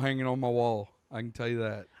really cool hanging on my wall. I can tell you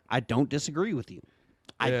that. I don't disagree with you.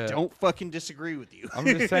 Yeah. I don't fucking disagree with you. I'm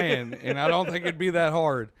just saying, and I don't think it'd be that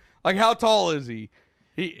hard. Like, how tall is he?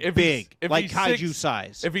 Big, like kaiju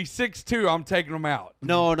size. If he's 6'2", I'm taking him out.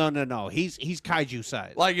 No. He's kaiju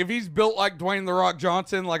size. Like, if he's built like Dwayne "The Rock"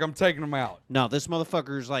 Johnson, like, I'm taking him out. No, this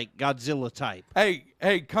motherfucker's like Godzilla type.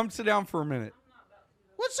 Hey, come sit down for a minute.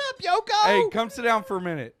 What's up, Yoko? Hey, come sit down for a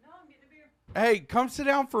minute. Hey, come sit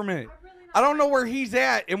down for a minute. I don't know where he's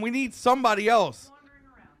at, and we need somebody else.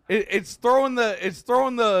 It's throwing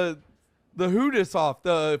the hootis off,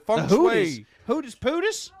 the feng shui. Hootis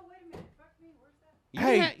Pootis?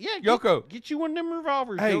 Hey, Yoko. Get you one of them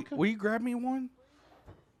revolvers, Hey, Yoko. will you grab me one?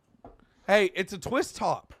 Hey, it's a twist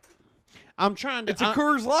top. I'm trying to. It's a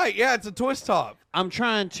Coors Light. Yeah, it's a twist top. I'm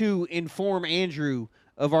trying to inform Andrew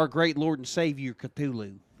of our great Lord and Savior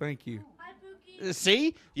Cthulhu. Thank you.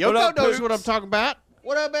 See? What Yoko up, knows Poops? what I'm talking about.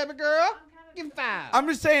 What up, baby girl? Give me 5. I'm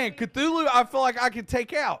just saying, Cthulhu, I feel like I could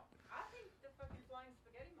take out. I think the fucking flying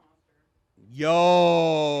spaghetti monster.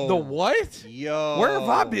 Yo. The what? Yo. Where have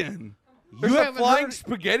I been? There's a haven't flying heard-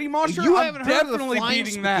 spaghetti monster? You I'm haven't heard of the definitely flying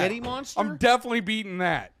beating spaghetti that. monster? I'm definitely beating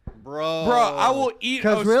that. Bro, I will eat a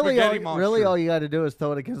Because really, spaghetti monster. all you got to do is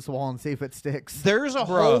throw it against the wall and see if it sticks. There's a Bruh,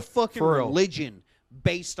 whole fucking for real. religion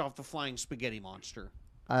based off the flying spaghetti monster.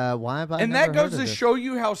 Why have I And never that goes heard to of this? show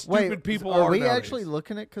you how stupid Wait, people are are we nowadays. actually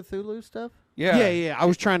looking at Cthulhu stuff? Yeah. I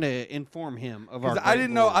was trying to inform him of our. 'Cause I great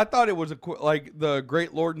didn't know. Lord. I thought it was like the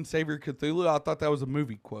great Lord and Savior Cthulhu. I thought that was a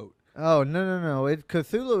movie quote. Oh no!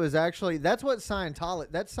 Cthulhu is actually that's what Scientology.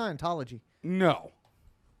 That's Scientology. No.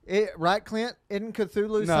 Right, Clint? Isn't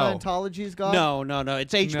Cthulhu No. Scientology's god? No.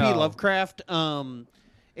 It's H.P. No. Lovecraft.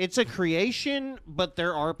 It's a creation, but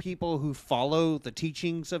there are people who follow the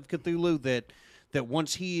teachings of Cthulhu that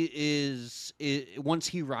once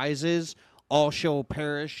he rises, all shall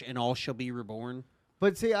perish and all shall be reborn.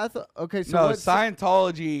 But see, I thought so. No, what's-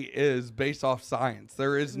 Scientology is based off science.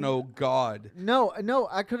 There is no God. No,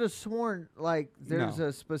 I could have sworn like there's No.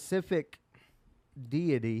 a specific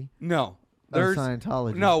deity No. of There's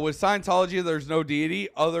Scientology. No, with Scientology there's no deity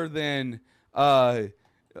other than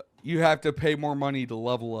you have to pay more money to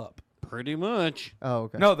level up. Pretty much. Oh,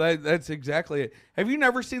 okay. No, that's exactly it. Have you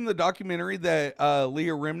never seen the documentary that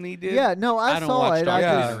Leah Remini did? Yeah, no, I don't saw watch it. I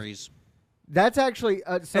just, documentaries. that's actually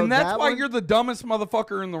so and that's that why one- you're the dumbest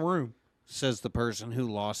motherfucker in the room. Says the person who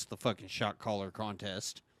lost the fucking shot caller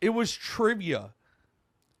contest. It was trivia.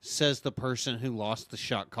 Says the person who lost the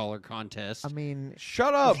shot caller contest. I mean,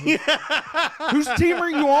 Shut up. Whose team are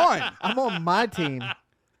you on? I'm on my team.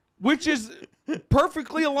 Which is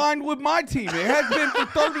perfectly aligned with my team. It has been for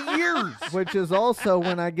 30 years. Which is also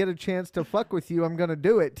when I get a chance to fuck with you, I'm gonna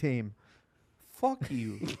do it, team. Fuck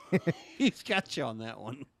you. He's got you on that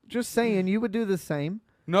one. Just saying, you would do the same.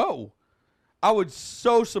 No. I would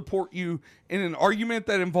so support you in an argument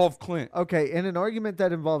that involved Clint. Okay, in an argument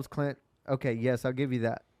that involves Clint, okay, yes, I'll give you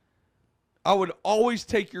that. I would always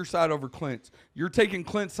take your side over Clint's. You're taking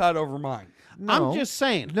Clint's side over mine. No, I'm just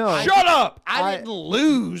saying. No. Shut up! I didn't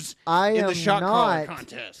lose I in am the shot caller not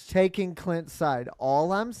contest. taking Clint's side.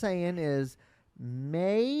 All I'm saying is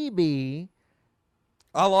maybe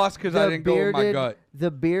I lost because I didn't go with my gut.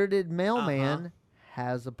 the bearded mailman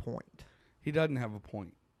has a point. He doesn't have a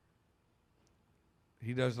point.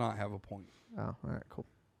 He does not have a point. Oh, all right, cool.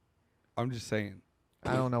 I'm just saying.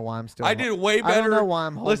 I don't know why I'm still. I did way better. I don't know why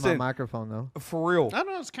I'm holding Listen, my microphone though. For real. I don't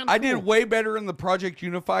know. It's kind of. I did way better in the Project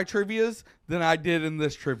Unify trivias than I did in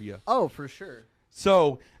this trivia. Oh, for sure.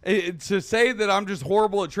 So to say that I'm just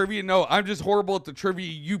horrible at trivia, no, I'm just horrible at the trivia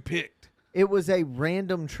you picked. It was a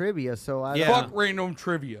random trivia, so I. Yeah. Fuck random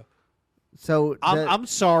trivia. So I'm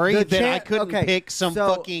sorry the that I chan- couldn't okay, pick some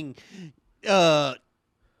so- fucking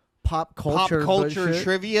pop culture bullshit.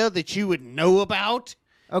 trivia that you would know about.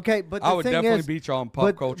 Okay, but the I would thing definitely is, beat you on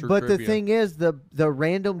pop culture but trivia. the thing is, the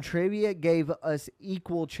random trivia gave us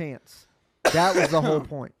equal chance. That was the whole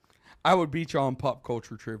point. I would beat you on pop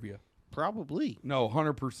culture trivia. Probably. No,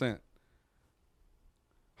 100%.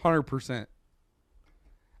 100%.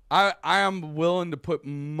 I am willing to put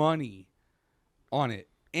money on it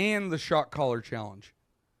and the shot collar challenge.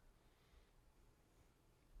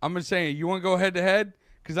 I'm just saying, you want to go head to head?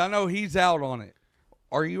 Because I know he's out on it.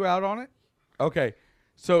 Are you out on it? Okay.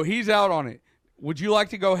 So he's out on it. Would you like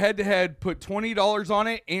to go head to head, put $20 on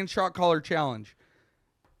it and shot collar challenge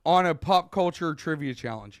on a pop culture trivia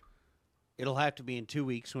challenge? It'll have to be in 2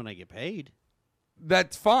 weeks when I get paid.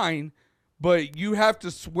 That's fine, but you have to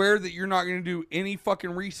swear that you're not going to do any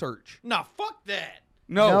fucking research. No, fuck that.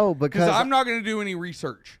 No, because because I'm not going to do any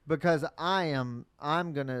research. Because I'm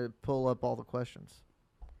gonna pull up all the questions.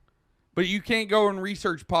 But you can't go and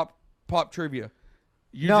research pop trivia.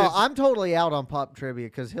 I'm totally out on pop trivia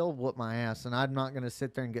because he'll whoop my ass, and I'm not gonna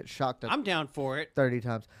sit there and get shocked I'm down for it. 30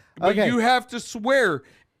 times. But Okay, you have to swear.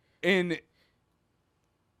 And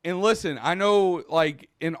listen, I know, like,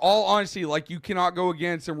 in all honesty, like, you cannot go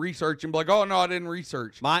against and research and be like, oh, no, I didn't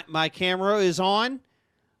research. My camera is on.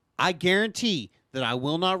 I guarantee that I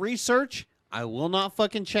will not research. I will not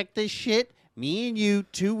fucking check this shit. Me and you,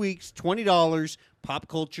 2 weeks, $20, pop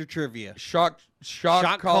culture trivia. Shot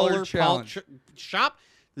collar challenge. Shot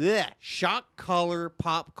color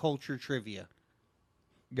pop culture trivia.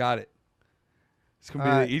 Got it. It's going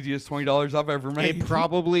to be the easiest $20 I've ever made. It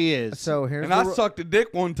probably is. so here's And the I ru- sucked a dick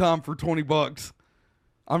one time for $20.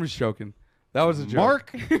 I'm just joking. That was a joke.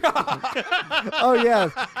 Mark. Oh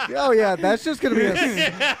yeah, that's just gonna be a.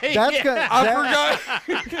 That's gonna. I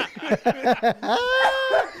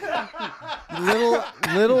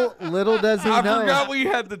Little does he I know. forgot we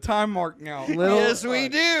had the time mark now. Yes, we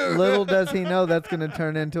do. Little does he know that's gonna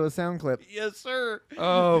turn into a sound clip. Yes, sir.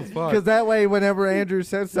 Oh, fuck. Because that way, whenever Andrew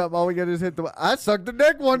says something, all we gotta do is hit the. I sucked a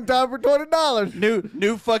dick one time for $20.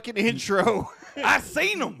 New fucking intro. I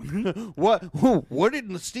seen him. What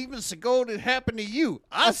did Steven Seagal did happen to you?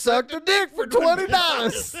 I sucked a dick for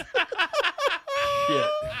 $20.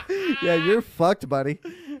 Shit. Yeah, you're fucked, buddy.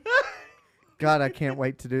 God, I can't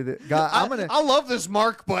wait to do this. God, I love this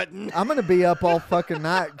mark button. I'm gonna be up all fucking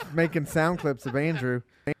night making sound clips of Andrew.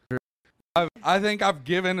 I think I've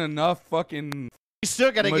given enough fucking. You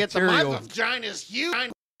still gotta get the Material. my vagina's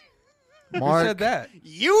huge. Who Mark, said that?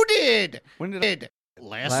 You did. When did I?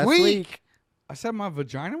 Last week. I said my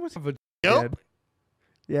vagina was a vagina. Nope.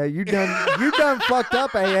 yeah, you done fucked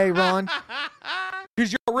up, AA Ron.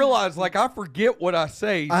 Because you realize, like, I forget what I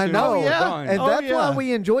say. I soon know, as we're yeah. done. And Oh, that's why yeah.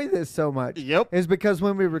 we enjoy this so much. Yep. Is because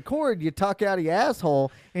when we record, you talk out of your asshole,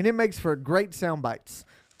 and it makes for great sound bites.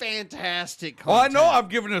 Fantastic. Well, I know content. I've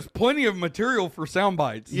given us plenty of material for sound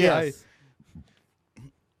bites. Yes.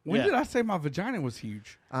 When Yeah. did I say my vagina was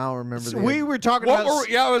huge? I don't remember. So the we were talking What about. were-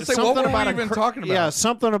 yeah, I was saying, what something were we about a even cra- talking about? Yeah,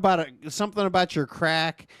 something about your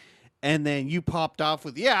crack, and then you popped off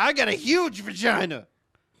with, "Yeah, I got a huge vagina."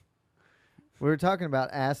 We were talking about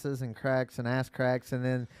asses and cracks and ass cracks, and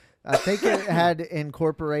then I think it had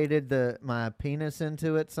incorporated my penis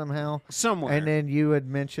into it somehow. Somewhere. And then you had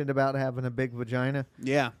mentioned about having a big vagina.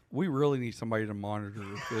 yeah. We really need somebody to monitor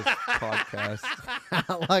this podcast.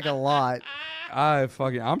 Like a lot.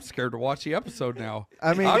 I'm scared to watch the episode now.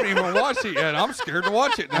 I mean- I haven't even watched it yet. I'm scared to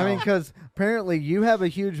watch it now. I mean, because apparently you have a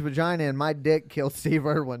huge vagina, and my dick killed Steve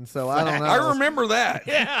Irwin, so I don't know. I remember that.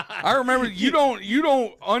 Yeah. I remember you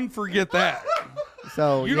don't unforget that.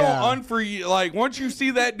 So You yeah. don't like once you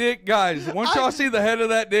see that dick, guys, once y'all see the head of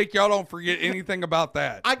that dick, y'all don't forget anything about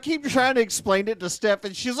that. I keep trying to explain it to Steph,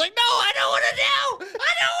 and she's like, "No, I don't want to know.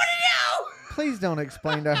 I don't want to know." Please don't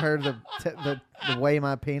explain to her the way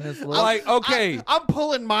my penis looks. Like, okay. I'm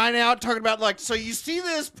pulling mine out, talking about like, so you see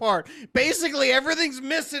this part. Basically, everything's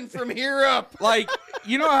missing from here up. Like,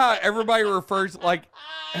 you know how everybody refers, like,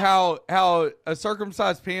 how a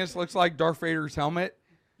circumcised penis looks like Darth Vader's helmet?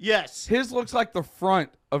 Yes. His looks like the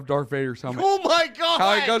front of Darth Vader's helmet. Oh my god.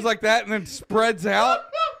 How it goes like that and then spreads out.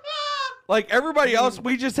 Like everybody else,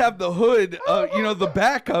 we just have the hood. The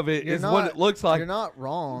back of it is what it looks like. You're not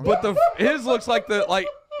wrong. But his looks like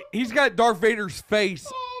he's got Darth Vader's face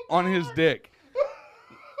on his dick.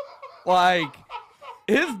 Like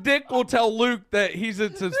his dick will tell Luke that it's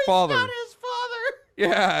his father. Not his father.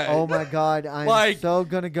 Yeah. Oh my god, I'm Like- so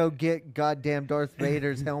gonna go get goddamn Darth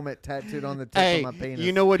Vader's helmet tattooed on the tip Hey, of my penis.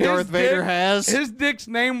 you know what His Darth Vader dick- has? His dick's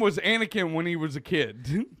name was Anakin when he was a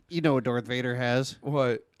kid. You know what Darth Vader has?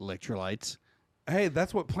 What? Electrolytes. Hey,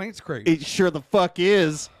 that's what plants crave. It sure the fuck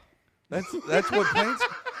is. That's what plants.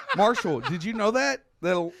 Marshall, did you know that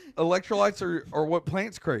electrolytes are what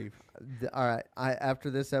plants crave? All right, after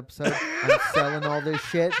this episode, I'm selling all this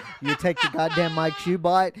shit. You take the goddamn mics you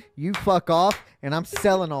bought, you fuck off, and I'm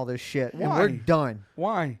selling all this shit, and we're Why? done.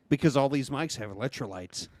 Why? Because all these mics have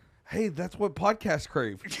electrolytes. Hey, that's what podcasts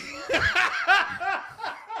crave.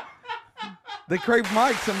 They crave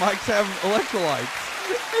mics, and mics have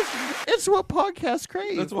electrolytes. It's what podcasts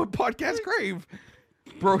crave. That's what podcasts crave.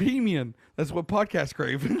 Bohemian. That's what podcasts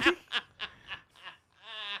crave.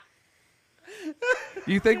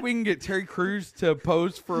 You think we can get Terry Crews to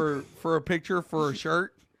pose for a picture for a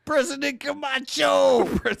shirt? President Camacho.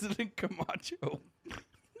 President Camacho.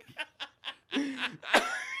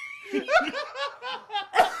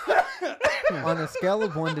 On a scale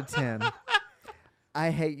of 1 to 10, I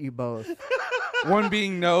hate you both. 1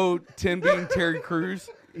 being no, 10 being Terry Crews.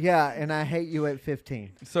 Yeah, and I hate you at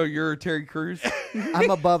 15. So you're Terry Crews? I'm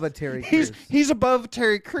above a Terry Crews. He's above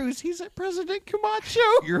Terry Crews. He's at President Camacho.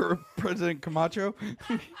 You're President Camacho?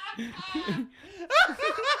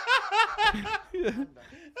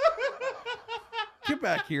 Get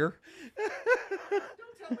back here. Don't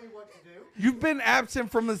tell me what to do. You've been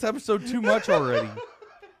absent from this episode too much already.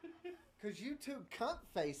 Because you two cunt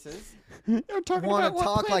faces They're talking want about to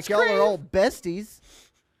talk what like plants y'all crave. are old besties.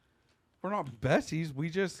 We're not besties.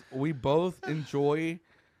 We both enjoy,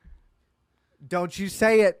 Don't you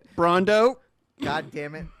say it. Brondo. God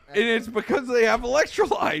damn it. and it's because they have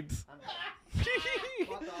electrolytes.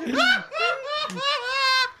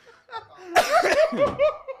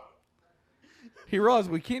 He realized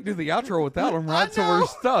we can't do the outro without him, right? So we're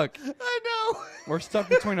stuck. I know. We're stuck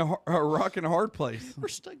between a rock and a hard place. We're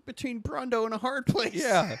stuck between Brondo and a hard place.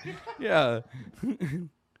 Yeah, yeah.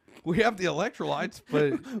 We have the electrolytes,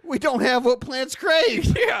 but We don't have what plants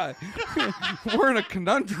crave. yeah, we're in a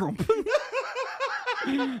conundrum.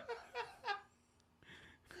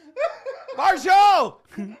 Marshall!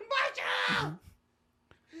 Marshall!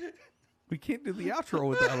 We can't do the outro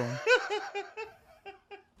without him.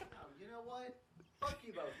 You know what? Fuck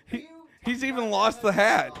you both. He's even lost the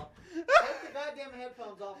hat. Take the goddamn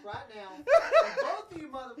headphones off right now. And both of you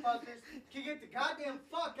motherfuckers can get the goddamn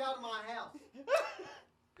fuck out of my house.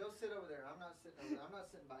 Go sit over there. I'm not sitting over there. I'm not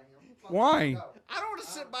sitting by him. Fuck Why? you. No. I don't want to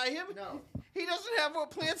sit by him. No. He doesn't have what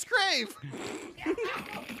plants crave.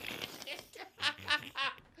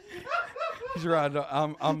 He's right.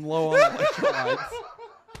 I'm low on electrolytes.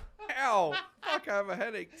 Ow! Fuck, I have a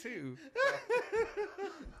headache too.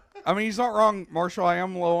 I mean, he's not wrong, Marshall. I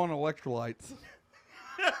am low on electrolytes.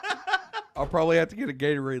 I'll probably have to get a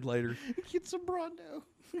Gatorade later. Get some Brondo.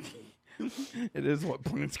 It is what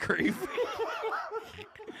plants crave.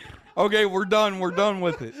 Okay, we're done. We're done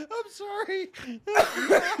with it. I'm sorry.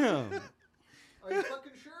 Are you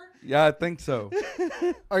fucking sure? Yeah, I think so.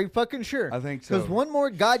 Are you fucking sure? I think so. Because one more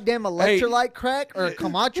goddamn electrolyte crack or a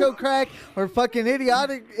Camacho crack or fucking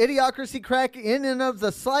idiocracy crack in and of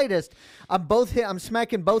the slightest, I'm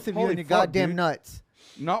smacking both of you Holy in your fuck, goddamn dude. nuts.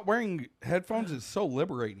 Not wearing headphones is so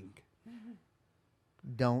liberating.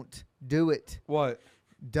 Don't do it. What?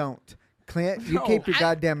 Don't. Clint, you No, keep your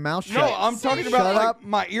goddamn mouth shut. No, I'm talking Shut about like, up.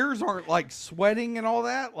 my ears aren't like sweating and all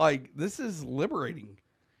that. Like, this is liberating.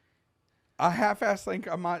 I half-ass think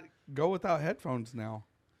I might go without headphones now.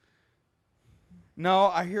 No,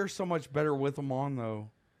 I hear so much better with them on, though.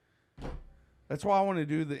 That's why I want to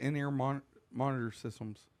do the in-ear monitor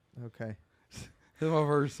systems. Okay. This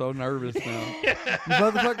motherfucker's so nervous now. You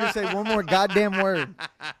motherfuckers say one more goddamn word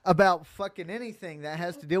about fucking anything that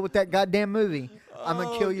has to deal with that goddamn movie. I'm going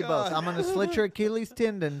to kill you both. I'm going to slit your Achilles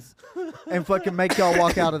tendons and fucking make y'all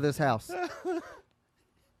walk out of this house.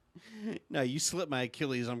 No, you slit my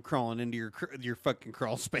Achilles. I'm crawling into your fucking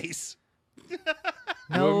crawl space.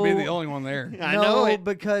 You wouldn't be the only one there. I know it.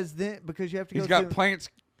 because you have to He's go got through- plants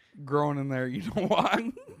growing in there. You know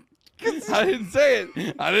why? I didn't say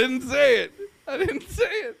it. I didn't say it. I think this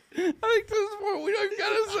is what we don't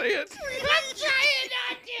gotta say it. I'm trying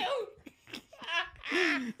not to.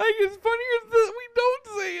 I think it's funnier that we don't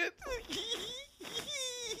say it.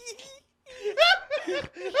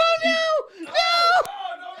 Oh no! No! Oh,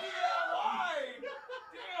 don't do that. Why?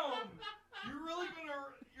 Damn.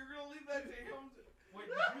 You're gonna leave that to him? Wait,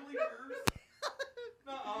 did you leave yours?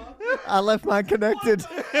 Nuh-uh. I left mine connected.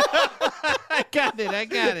 I got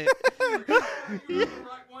it. You're the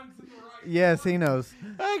right ones in the right. Yes, he knows.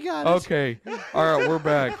 I got it. Okay. All right, we're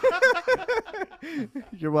back.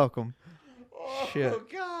 You're welcome. Shit. Oh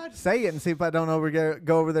God. Say it and see if I don't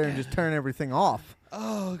go over there and just turn everything off.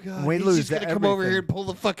 Oh God. We He's lose just gonna come over everything. here and pull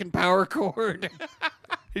the fucking power cord.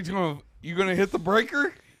 You gonna hit the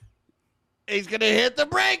breaker? He's gonna hit the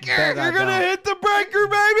breaker. Bet I You're gonna don't. hit the breaker,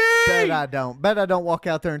 baby! Bet I don't. Bet I don't walk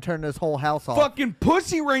out there and turn this whole house off. Fucking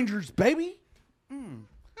Pussy Rangers, baby!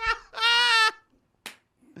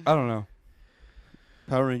 I don't know.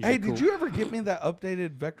 Power Rangers. Hey, did you ever get me that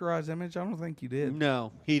updated vectorized image? I don't think you did.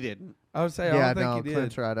 No, he didn't. I would say Yeah, I don't no, think you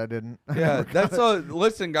Clint's did. right. I didn't. Yeah, that's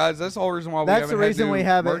listen, guys. That's the whole reason why we That's haven't the had reason new we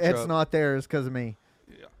have it. merch It's up. not there is because of me.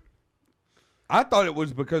 I thought it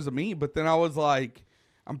was because of me, but then I was like,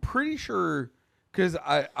 I'm pretty sure because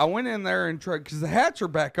I went in there and tried because the hats are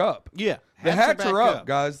back up. Yeah, The hats are back up,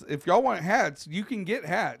 guys. If y'all want hats, you can get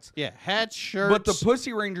hats. Yeah, hats, shirts. But the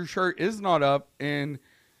Pussy Ranger shirt is not up, and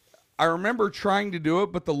I remember trying to do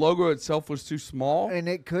it, but the logo itself was too small. And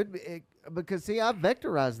it could be because see, I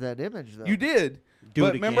vectorized that image though. You did. Do But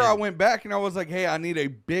it remember, again. I went back and I was like, hey, I need a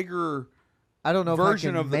bigger. I don't know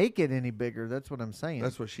version if I of can the- make it any bigger. That's what I'm saying.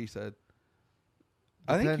 That's what she said.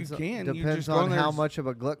 I think you can. You Depends just go in on there how and- much of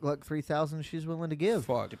a Gluck Gluck 3000 she's willing to give.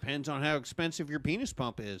 Fuck. Depends on how expensive your penis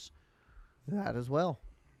pump is. That as well.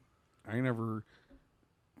 I ain't never.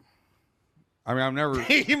 I mean, I've never.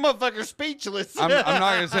 You motherfucker speechless. I'm not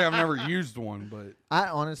gonna say I've never used one, but I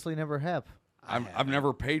honestly never have. I've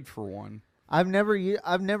never paid for one. I've never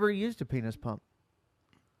used a penis pump.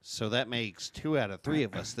 So that makes 2 out of 3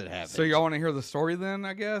 of us that have So it. y'all want to hear the story then?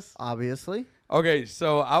 I guess. Obviously. Okay,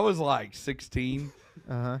 so I was like 16.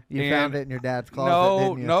 You And- found it in your dad's closet.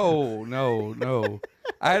 Didn't you? No.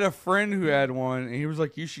 I had a friend who had one, and he was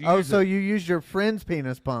like, "You should." Oh, use so it. you used your friend's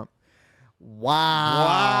penis pump? Wow.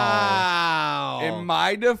 Wow. In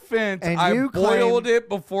my defense, And I you boiled claim- it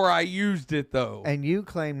before I used it, though. And you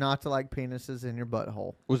claim not to like penises in your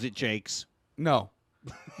butthole. Was it Jake's? No.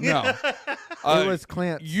 It It was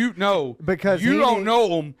Clint's. You know Because you he don't need- know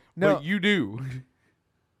them, No. but you do.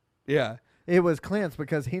 Yeah. It was Clint's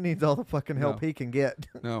because he needs all the fucking help No. he can get.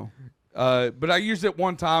 No. But I used it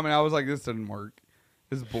one time, and I was like, "This didn't work.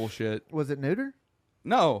 This is bullshit." Was it neuter?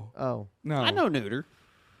 No. Oh. No. I know neuter.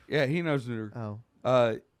 Yeah, he knows neuter. Oh.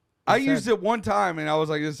 I He used said- it one time, and I was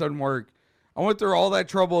like, "This doesn't work." I went through all that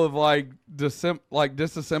trouble of like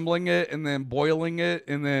disassembling it, and then boiling it,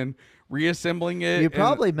 and then reassembling it. You and-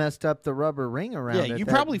 probably messed up the rubber ring around Yeah, it. you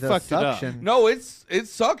that- probably the fucked it up. suction. No, it's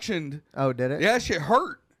suctioned. Oh, did it? Yeah, that shit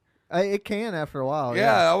hurt. It can after a while.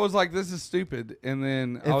 Yeah, I was like, "This is stupid," and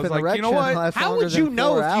then If I was an like, "You know erection what?" lasts How longer would you than know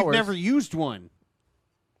 4 if you've hours- never used one?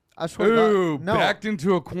 I swear to Ooh, God. No, backed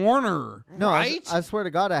into a corner. no, Right? I swear to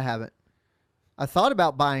God, I haven't. I thought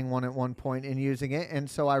about buying one at one point and using it, and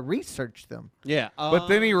so I researched them. Yeah. But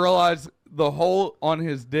then he realized the hole on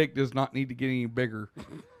his dick does not need to get any bigger.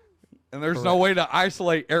 And there's no way to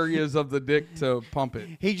isolate areas of the dick to pump it.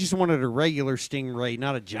 He just wanted a regular stingray,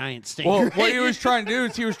 not a giant stingray. Well, what he was trying to do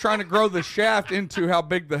is he was trying to grow the shaft into how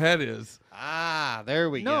big the head is. Ah, there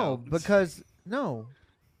we No, go. because no,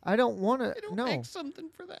 I don't want to. They don't No, make something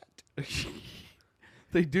for that.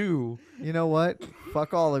 They do. you know what?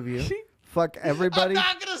 Fuck all of you. Fuck everybody. I'm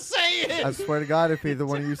not gonna say it. I swear to God, if either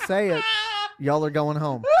one of you say it, y'all are going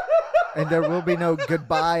home. And there will be no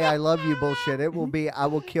goodbye, I love you bullshit. It will be, I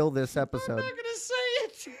will kill this episode. I'm not gonna say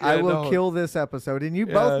it. I Yeah, will no. kill this episode. And you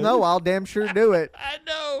Yeah. both know I'll damn sure do it. I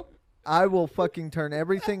know. I will fucking turn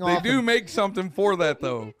everything They off. do and- make something for that,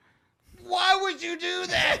 though. Why would you do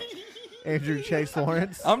that? Andrew Chase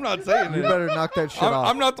Lawrence. I'm not saying You it. better knock that shit off.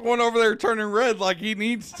 I'm not the one over there turning red like he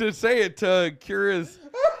needs to say it to cure his.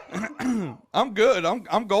 I'm good.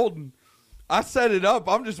 I'm golden. I set it up.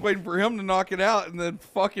 I'm just waiting for him to knock it out and then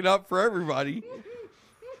fuck it up for everybody.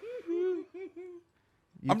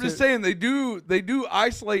 I'm just saying they do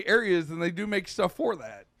isolate areas and they do make stuff for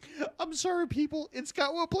that. I'm sorry, people. It's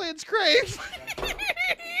got what plants crave.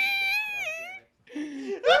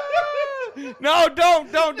 No,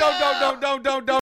 don't.